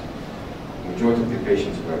injuries. The majority of the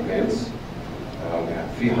patients were males. We had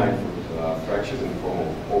 3 hindfoot fractures in the form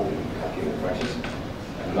of open calcaneal fractures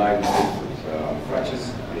and 9 midfoot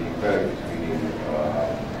fractures. They vary between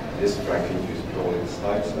disc fracture injuries below the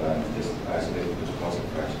slides and just isolated metatarsal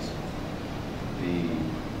fractures. The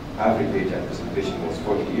average age at presentation was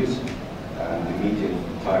 40 years, and the median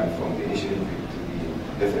time from the initial injury to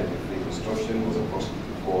the definitive reconstruction was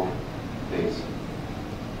approximately 4 days.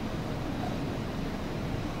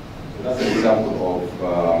 So that's an example of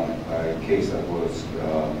a case that was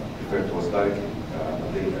referred to us directly.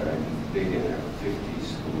 Lady in her 50s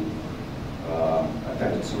who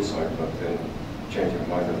attempted suicide, but then changed her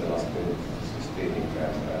mind at the last minute, sustaining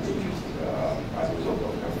injuries as a result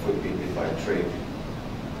of her foot being hit by a tray.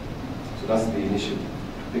 So that's the initial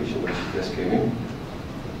picture when she first came in.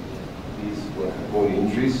 These were her bone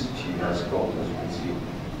injuries. She has got, as you can see,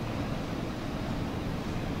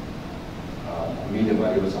 medium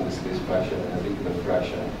areolas on the space fracture, and a ligament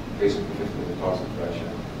fracture, basic fifth metatarsal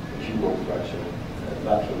fracture, cubone fracture,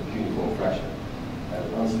 lateral cuneiform fracture,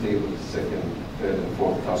 and unstable second, third, and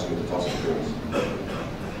fourth tarsal metatarsal joints.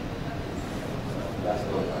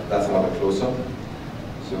 That's another close-up.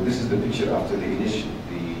 So this is the picture after the initial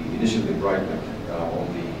debridement on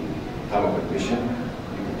the time of admission.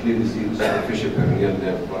 You can clearly see the superficial perineal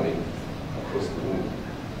nerve running across the wound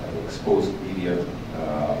and exposed medial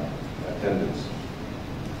tendons.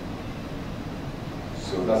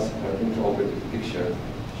 So that's an intraoperative picture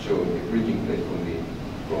showing a bridging plate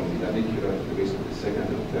from the navicular to the base of the second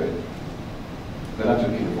and third. The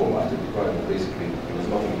lateral cuneiform after debridement, basically there was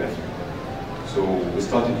nothing left. So we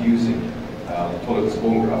started using autologous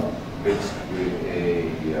bone graft mixed with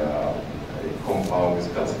a compound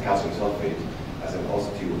with calcium sulfate as an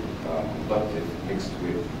osteoconductive mixed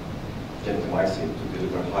with gentamicin to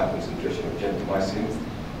deliver high concentration of gentamicin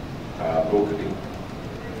locally.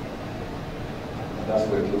 And that's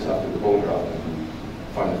what it looks after the bone graft and the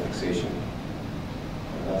final fixation.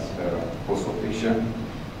 And that's the post-op picture.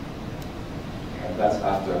 And that's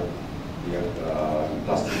after the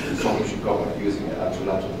plastic soft tissue cover using an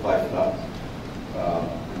anterolateral 5 flap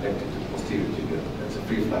connected to the posterior tibia. It's a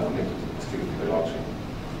 3 flap connected to the posterior tibial artery.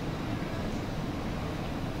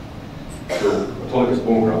 So autologous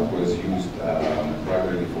bone graft was used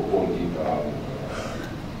primarily for bone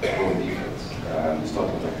defects. And we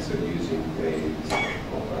started, like I said, using a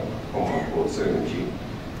compound called SuNJR.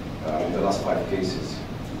 In the last 5 cases,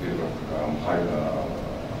 we delivered high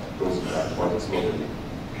doses of antibiotics locally.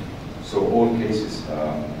 So all cases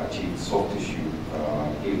achieved soft tissue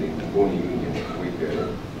healing and bone union weight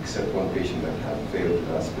bearing, except one patient that had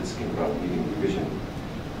failed split skin graft needing revision.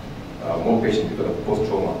 One patient developed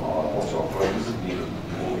post-trauma osteoarthritis, needed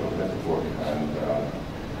augmented work and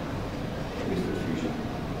midfoot fusion.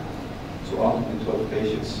 So out of the 12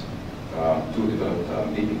 patients, 2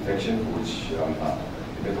 developed deep infection, for which the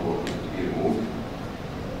metabolic needed to be removed,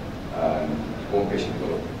 and 1 patient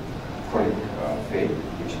developed chronic pain,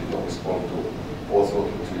 which did not respond to all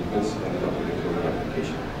sorts of treatments and ended up with a global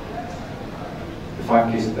application. The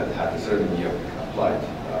 5 cases that had the SuNJR applied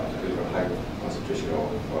to deliver high concentration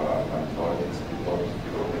of antibiotics did not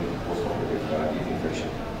develop any post-operative deep infection.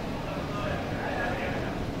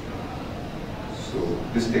 So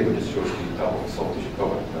This table just shows the type of soft tissue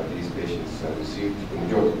cover that these patients received. The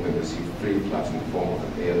majority of them received 3 flaps in the form of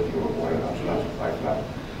an ALP or an ultralateral 5 flap.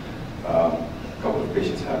 A couple of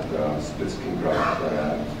patients had split skin graft,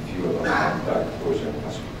 and a few of them had dark closure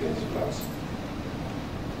and subcutaneous flaps.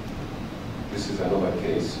 This is another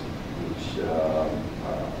case which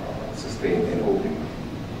sustained an open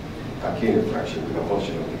calcaneal fracture with a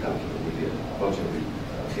bulging of the calcaneal, with the bulging of the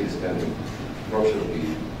Achilles tendon, rupture of the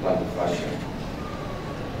plantar fascia.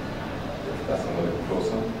 That's another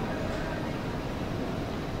close-up.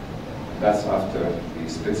 That's after the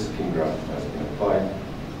split skin graft has been applied.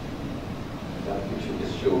 That picture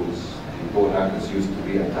just shows the bone anchors used to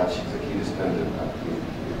reattach his Achilles tendon and to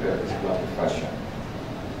repair his plantar fascia.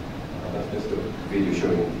 And that's just a video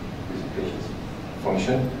showing this patient's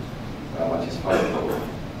function at his 5 level.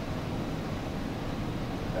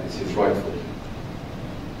 And it's his right foot.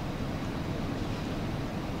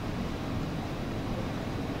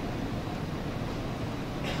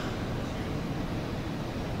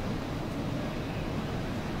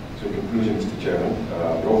 So in conclusion, Mr. Chairman, the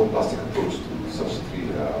orthoplastic approach to such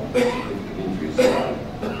significant injuries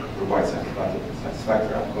provides a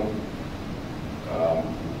satisfactory outcome.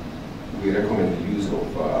 We recommend the use of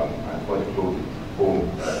antibiotic loaded bone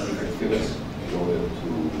defect fillers in order to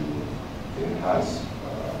enhance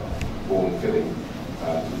bone filling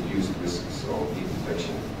and reduce risks of deep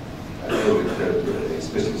infection. And then refer to a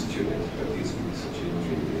specialist unit that deals with such an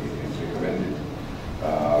injury is recommended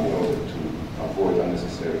in order to avoid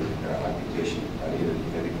unnecessary amputation and either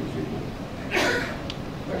medical treatment.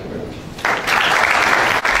 Thank you very much.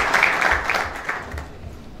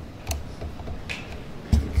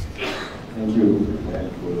 Thank you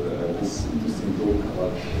for this interesting talk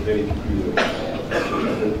about a very peculiar fracture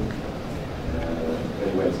method.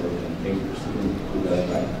 Very well said, and thank you for sticking to that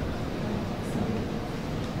back.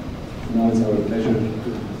 Now it's our pleasure to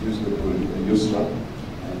introduce Dr. Yusra,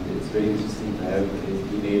 and it's very interesting to have a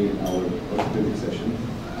female in our orthopedic session.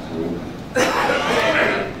 So,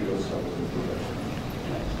 Yusra with the introduction.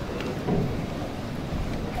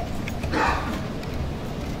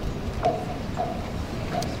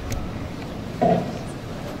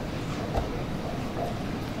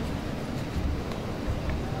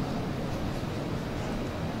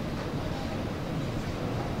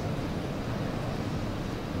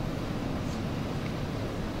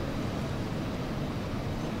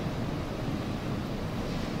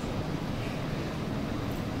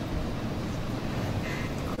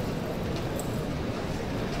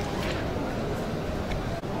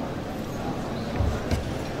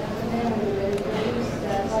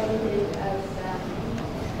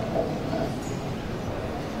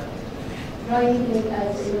 Driving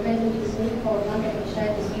as independent technique for plantar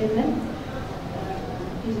fasciitis treatment,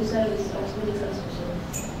 physioservice of medical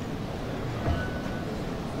specialists.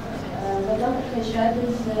 The plantar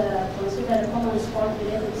fasciitis considered a common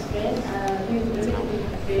sport-related strain due to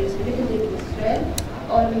repetitive strain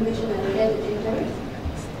or condition-related injury.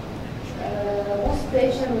 Most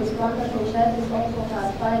patients with plantar fasciitis also have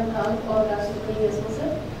fine count or subcutaneous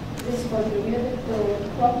muscle. This contributed to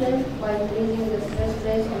problem by increasing the stress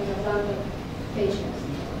rates on the plantar patients.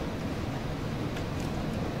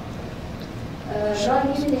 Dry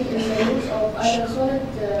needling is the use of either solid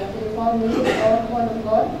filiform needle or hollow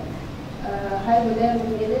cord, hypodermic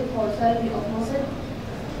needle for therapy of muscle,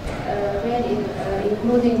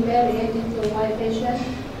 including pain related to myofascial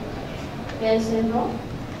pain syndrome.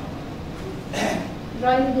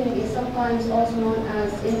 Dry needling is sometimes also known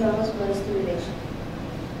as intramuscular stimulation.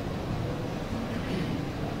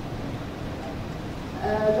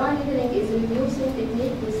 Dry needling is a reducing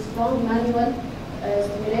technique with strong manual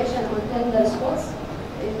stimulation on tender spots.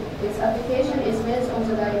 Its application is based on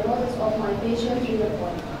the diagnosis of my patient trigger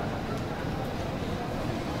point.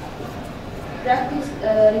 Practice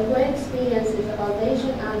required experience is the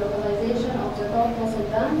foundation and localization of the top muscle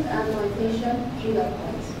band and my patient trigger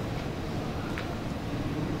points.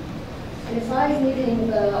 Precise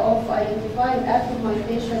needling of identified active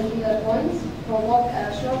myofascial trigger points provoke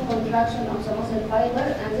a short contraction of the muscle fiber,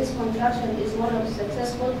 and this contraction is one of the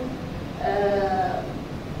successful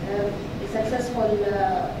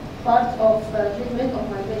part of treatment of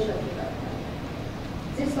myofascial trigger.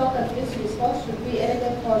 This local fixed response should be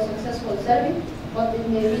elegant for successful therapy, but it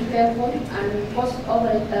may be painful and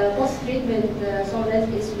post-treatment soreness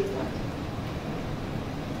is frequent.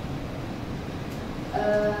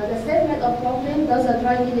 The statement of problem: does the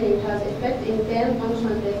dry needling has effect in pain,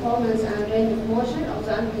 functional performance, and range of motion of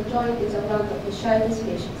the ankle joint in the plantar fasciitis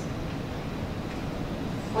patients?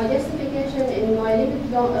 My justification in my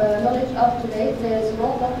limited knowledge up to date, there is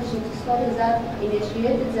no published study that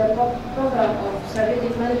initiated the program of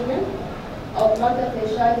therapeutic management of plantar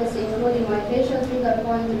fasciitis, including my patient trigger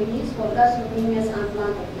point release for gastrocnemius and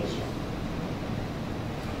plantar fascia.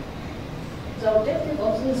 The objective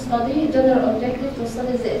of this study, general objective, to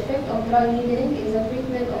study the effect of dry needling in the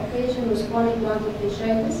treatment of patients with chronic plantar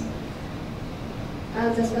fasciitis,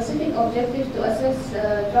 and the specific objective to assess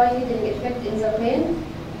dry needling effect in the brain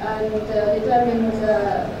and determine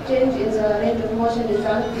the change in the range of motion in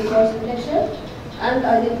the dorsiflexion, and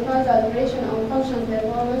identify the alteration on functional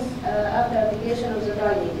performance after application of the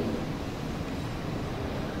dry needling.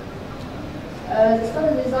 The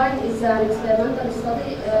study design is an experimental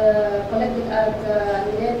study conducted at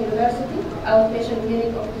Yale University, outpatient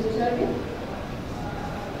clinic of physiotherapy.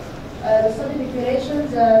 The study population,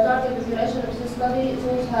 the target population of this study,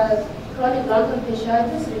 those have chronic plantar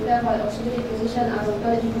fasciitis referred by orthopedic physician and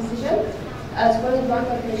rheumatology physician as chronic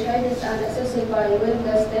plantar fasciitis and assessed by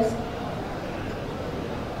Wilder's test.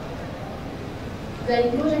 The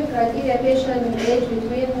inclusion criteria: patient age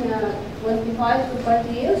between 25 to 40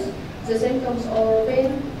 years, the symptoms of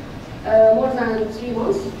pain more than 3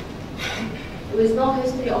 months, with no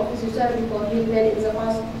history of physiotherapy for heel pain in the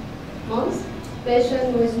past months,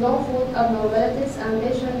 patient with no foot abnormalities, and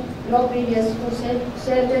patient no previous foot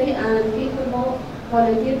surgery, and people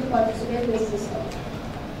volunteer to participate in this study.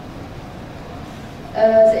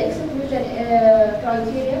 The exclusion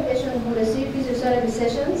criteria: patient who receive physiotherapy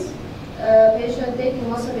sessions, patient taking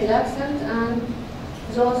muscle relaxant, and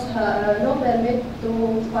those no permit to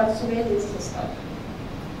participate in this study.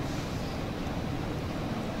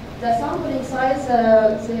 The sampling size,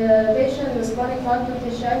 the patient with chronic plantar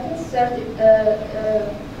fasciitis,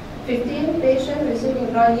 15 patients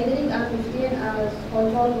receiving dry needling and 15 as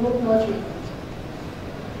control group, no treatment.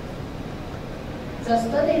 The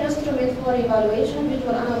study instrument for evaluation: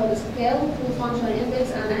 visual analog scale, full functional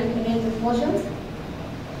index, and angle range of motion.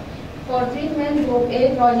 For treatment, group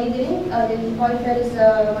A, dry needling, identify first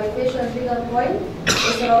my patient trigger point,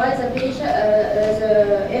 sterilize the patient, the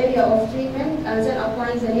area of treatment, and then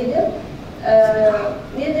apply the needle.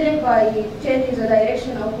 Needling by changing the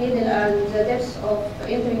direction of needle and the depth of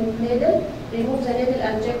entering needle. Remove the needle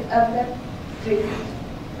and check after treatment.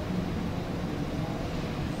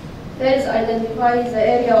 First, identify the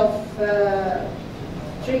area of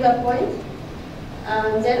trigger point,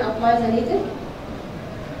 and then apply the needle.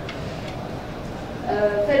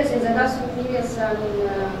 First is the gastrocnemius and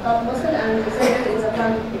calf muscle, and the second is the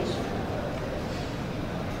plantar fascia.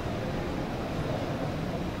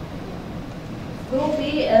 Group B,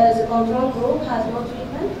 the control group, has no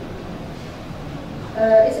treatment.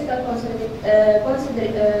 Ethical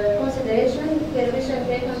consideration: permission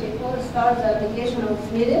taken before start the application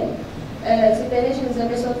of needle. Explanation is the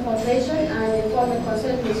method for patient, and informed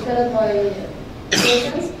consent is filled by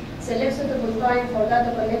patients. Select suitable time for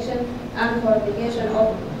data collection and for application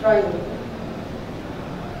of dry needling.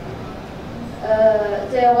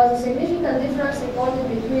 There was a significant difference reported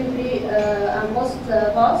between pre and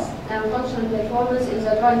post-pass and functional performance in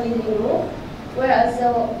the dry needling group, whereas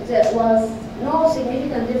there was no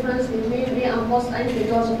significant difference between pre and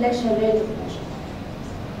post-anti-dorsiflexion range of motion.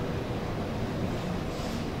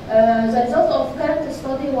 The result of current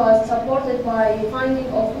study was supported by finding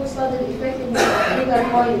of who studied effectiveness of trigger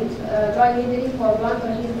point dry needling for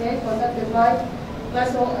plantar heel pain conducted by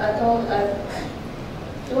Glasso et al.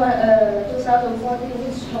 2014,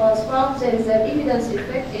 which was found there is an evidence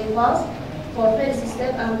effect in PASS for first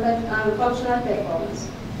step and functional performance.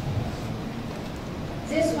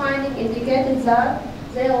 This finding indicated that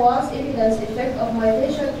there was evidence effect of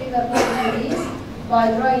myofacial trigger point release by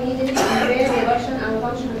dry needling in pain reduction and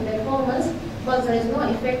functional performance, but there is no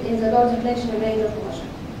effect in the dorsiflexion range of motion.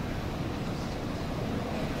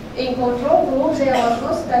 In control group, there was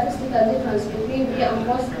no statistical difference between pre and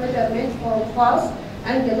post measurement for PASS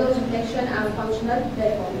and the dorsiflexion and functional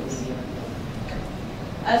performance.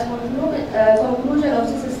 As conclusion of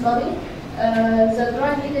this study, the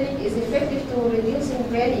dry needling is effective to reducing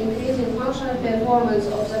pain, increasing functional performance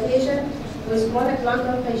of the patient with chronic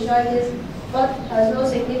plantar fasciitis, but has no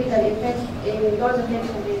significant effect in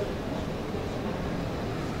dorsiflexion range.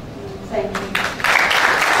 Thank you.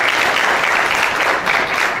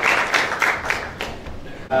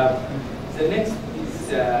 The next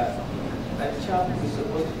is a child who is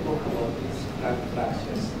supposed to talk about his plantar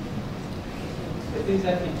fractures. The things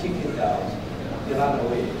that he checked it out, he ran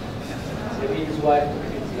away. Maybe his wife took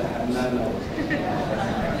him to the Hanan now.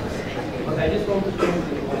 But I just want to take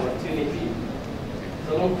the opportunity. It's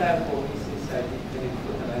a long time for me since I did clinic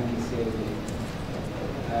for the 1970.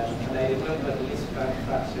 And I remember the least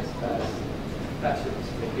fractures as fracture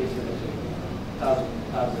dislocation of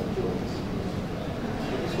 1,000 joints.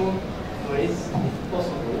 So this one, if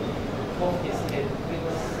possible, off his head,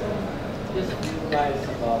 brings just a few lines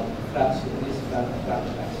about fracture, least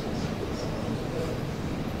fractures.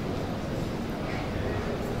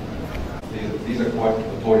 These are quite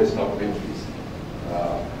notorious type of injuries.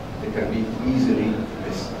 They can be easily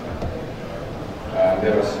missed.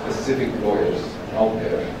 There are specific lawyers out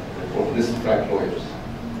there called list track lawyers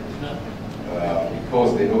because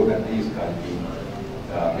they know that these can be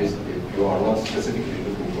missed if you are not specifically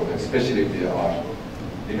looking for them, especially if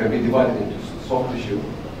they can be divided into soft tissue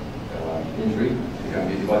injury, they can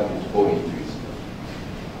be divided into bone injuries.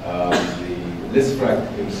 The list track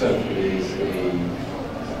himself is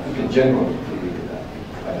in general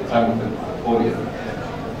at the time of the polio.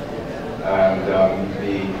 And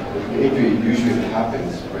the injury usually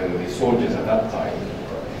happens when the soldiers at that time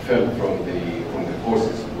fell from the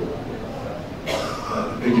horses.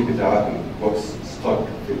 Registrar got stuck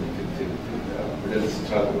within the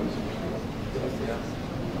stratum.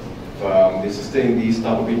 They sustain these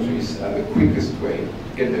type of injuries, and the quickest way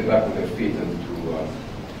to get them back on their feet and to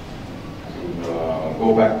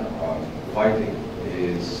go back fighting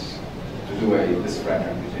is to do a disc fracture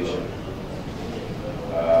amputation.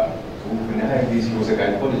 He was a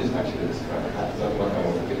gynecologist actually, this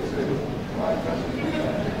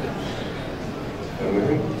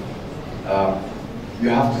you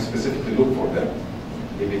have to specifically look for them.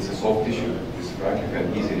 If it's a soft tissue, this fracture, you can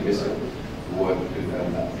easily miss it.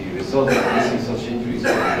 The result of missing such injuries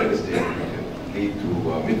can be devastating. It can lead to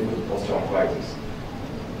midfoot osteoarthritis.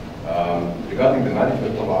 Regarding the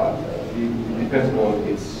management, it depends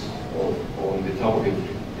on the type of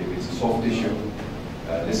injury. If it's a soft tissue,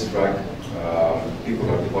 this frag, people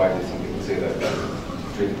are divided. Some people say that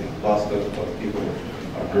it's treated in plaster, but people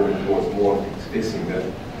are moving towards more fixing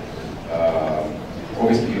them.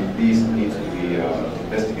 Obviously, these need to be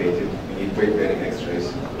investigated. We need weight-bearing X-rays,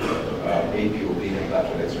 APOB and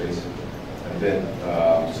lateral X-rays, and then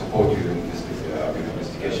to support you in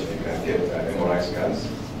investigation, you can get MRI scans,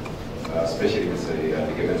 especially if it's a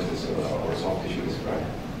ligamentous or soft tissue frag.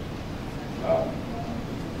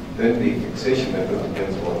 Then the fixation method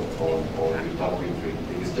depends on the type of injury.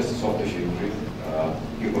 If it's just a soft tissue injury,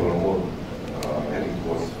 people are more heading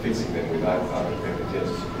towards fixing them with either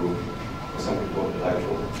percutaneous screw or something called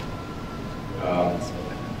bilateral.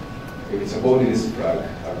 If it's a bony disc frag,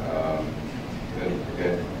 then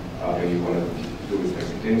again, either you want to do it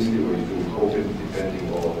percutaneously or you do it open, depending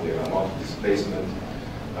on the amount of displacement.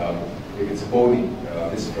 If it's a bony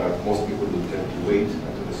disc frag, most people will tend to wait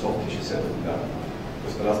until the soft tissue settles down.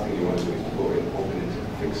 Because the last thing you want to do is to go and open it,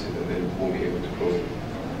 fix it, and then you won't be able to close it.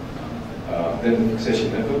 Then the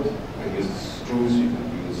fixation method, you can use screws, you can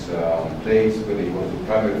use plates, whether you want to do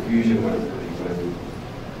primary fusion, whether you want to do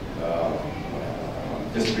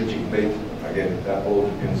just bridging plate. Again, that all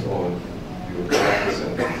depends on your practice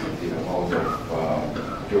and the amount of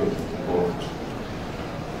joint involved.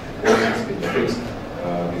 Once it's been fixed,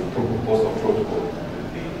 the post-op protocol will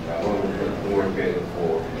be non-weight-bearing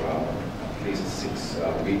for at least 6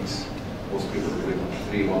 weeks. Most people do it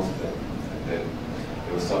 3 months, and then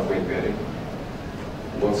they will start weight-bearing.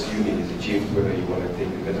 Once union is achieved, whether you want to take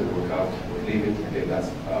the method workout or leave it, again, that's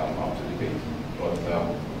up to debate. But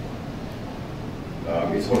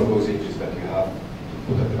it's one of those injuries that you have to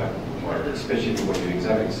put at the back of your mind, especially when you're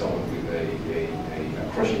examining someone with a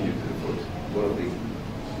crush injury to the foot. One of the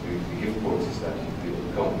gift codes is that you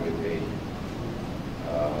will come with an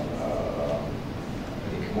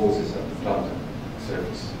ecchymosis at the plantar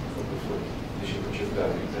surface of the foot. You should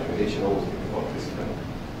that examination always think about this kind,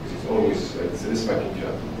 because it's always it's a distracting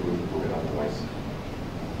job to prove it otherwise.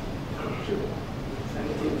 Sure.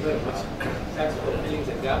 Thank you very much. Thanks for filling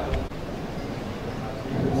the gap.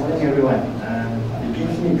 Good morning, everyone. It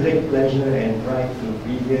gives me great pleasure and pride to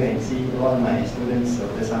be here and see all my students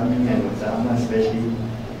of the Sami and Ahmed especially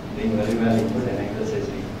doing very well in foot and ankle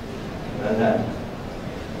surgery. Well done.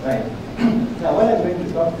 Right. Now, what I'm going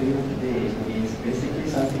to talk to you today is basically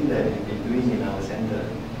something that we've been doing in our center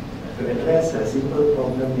to address a simple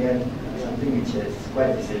problem here, something which is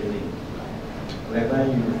quite disabling, whereby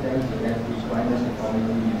you tend to have the spinal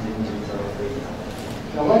deformity using Registrar frame.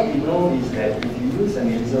 Now, what we know is that if you use an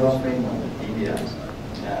Registrar frame on the tibia,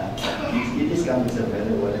 it is cumbersome,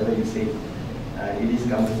 whatever you say, it is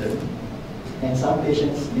cumbersome. And some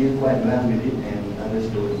patients deal quite well with it and others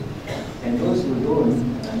don't. And those who don't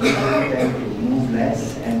usually tend to move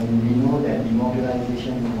less, and we know that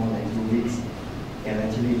immobilization more than 2 weeks can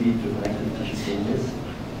actually lead to connective tissue changes.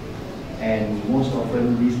 And most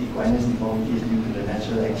often this equinus deformity is due to the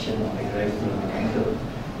natural action of the gravity of the ankle.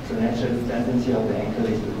 So natural tendency of the ankle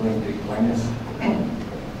is to go into equinus.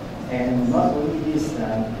 And not only this,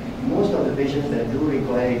 most of the patients that do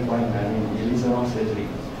require elgizoul surgery,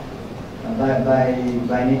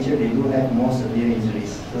 by nature they do have more severe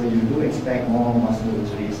injuries. So you do expect more muscle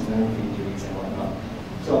injuries, nerve injuries and whatnot.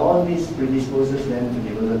 So all this predisposes them to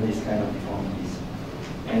develop this kind of deformities.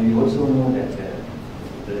 And we also know that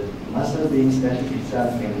the muscle being static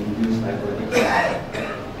itself can induce fibrotic.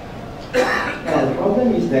 Now the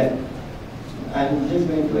problem is that, I'm just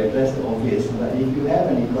going to address the obvious, but if you have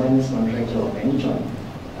an equinus contracture of any joint,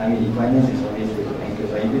 equinus is obviously the ankle,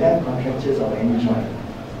 but if you have contractures of any joint,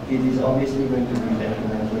 it is obviously going to be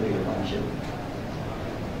detrimental to your function.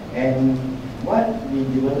 And what we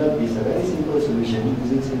developed is a very simple solution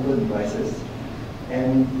using simple devices.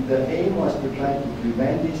 And the aim was to try to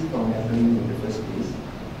prevent this from happening in the first place.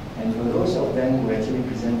 And for those of them who actually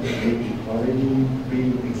presented with already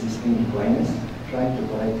pre-existing equinus, try to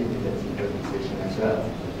correct it with that simple fixation as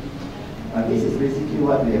well. This is basically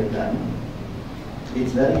what we have done.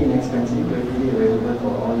 It's very inexpensive, readily available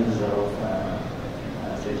for all these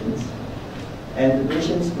surgeons. And the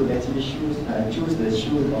patients could actually choose the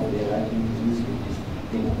shoe of their liking to use with this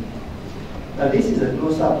thing. Now this is a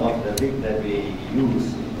close-up of the rig that we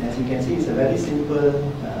use. As you can see, it's a very simple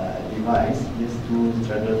device, just two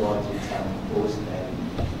straddle rods with some post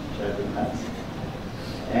and straddle nuts.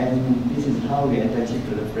 And this is how we attach it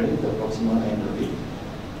to the frame, the proximal end of it.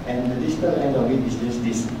 And the distal end of it is just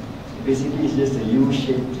this. Basically, it's just a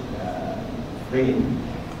U-shaped frame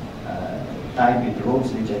tied with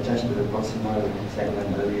ropes which are attached to the proximal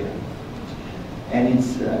segment earlier. And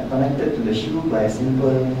it's connected to the shoe by a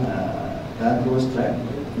simple Velcro strap,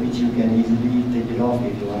 which you can easily take it off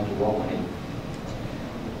if you want to walk on it.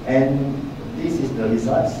 And this is the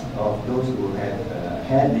results of those who have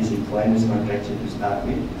had this equinus contracture to start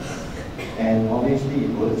with. And obviously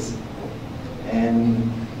it works.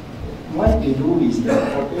 And what we do is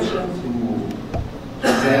that for patients who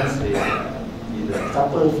present with a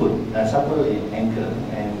supple foot, a supple ankle,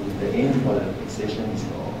 and the aim for the fixation is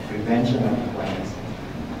for prevention of equinus,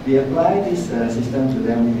 we apply this system to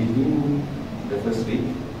them within the first week,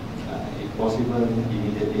 if possible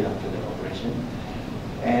immediately after the operation.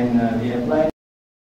 And we apply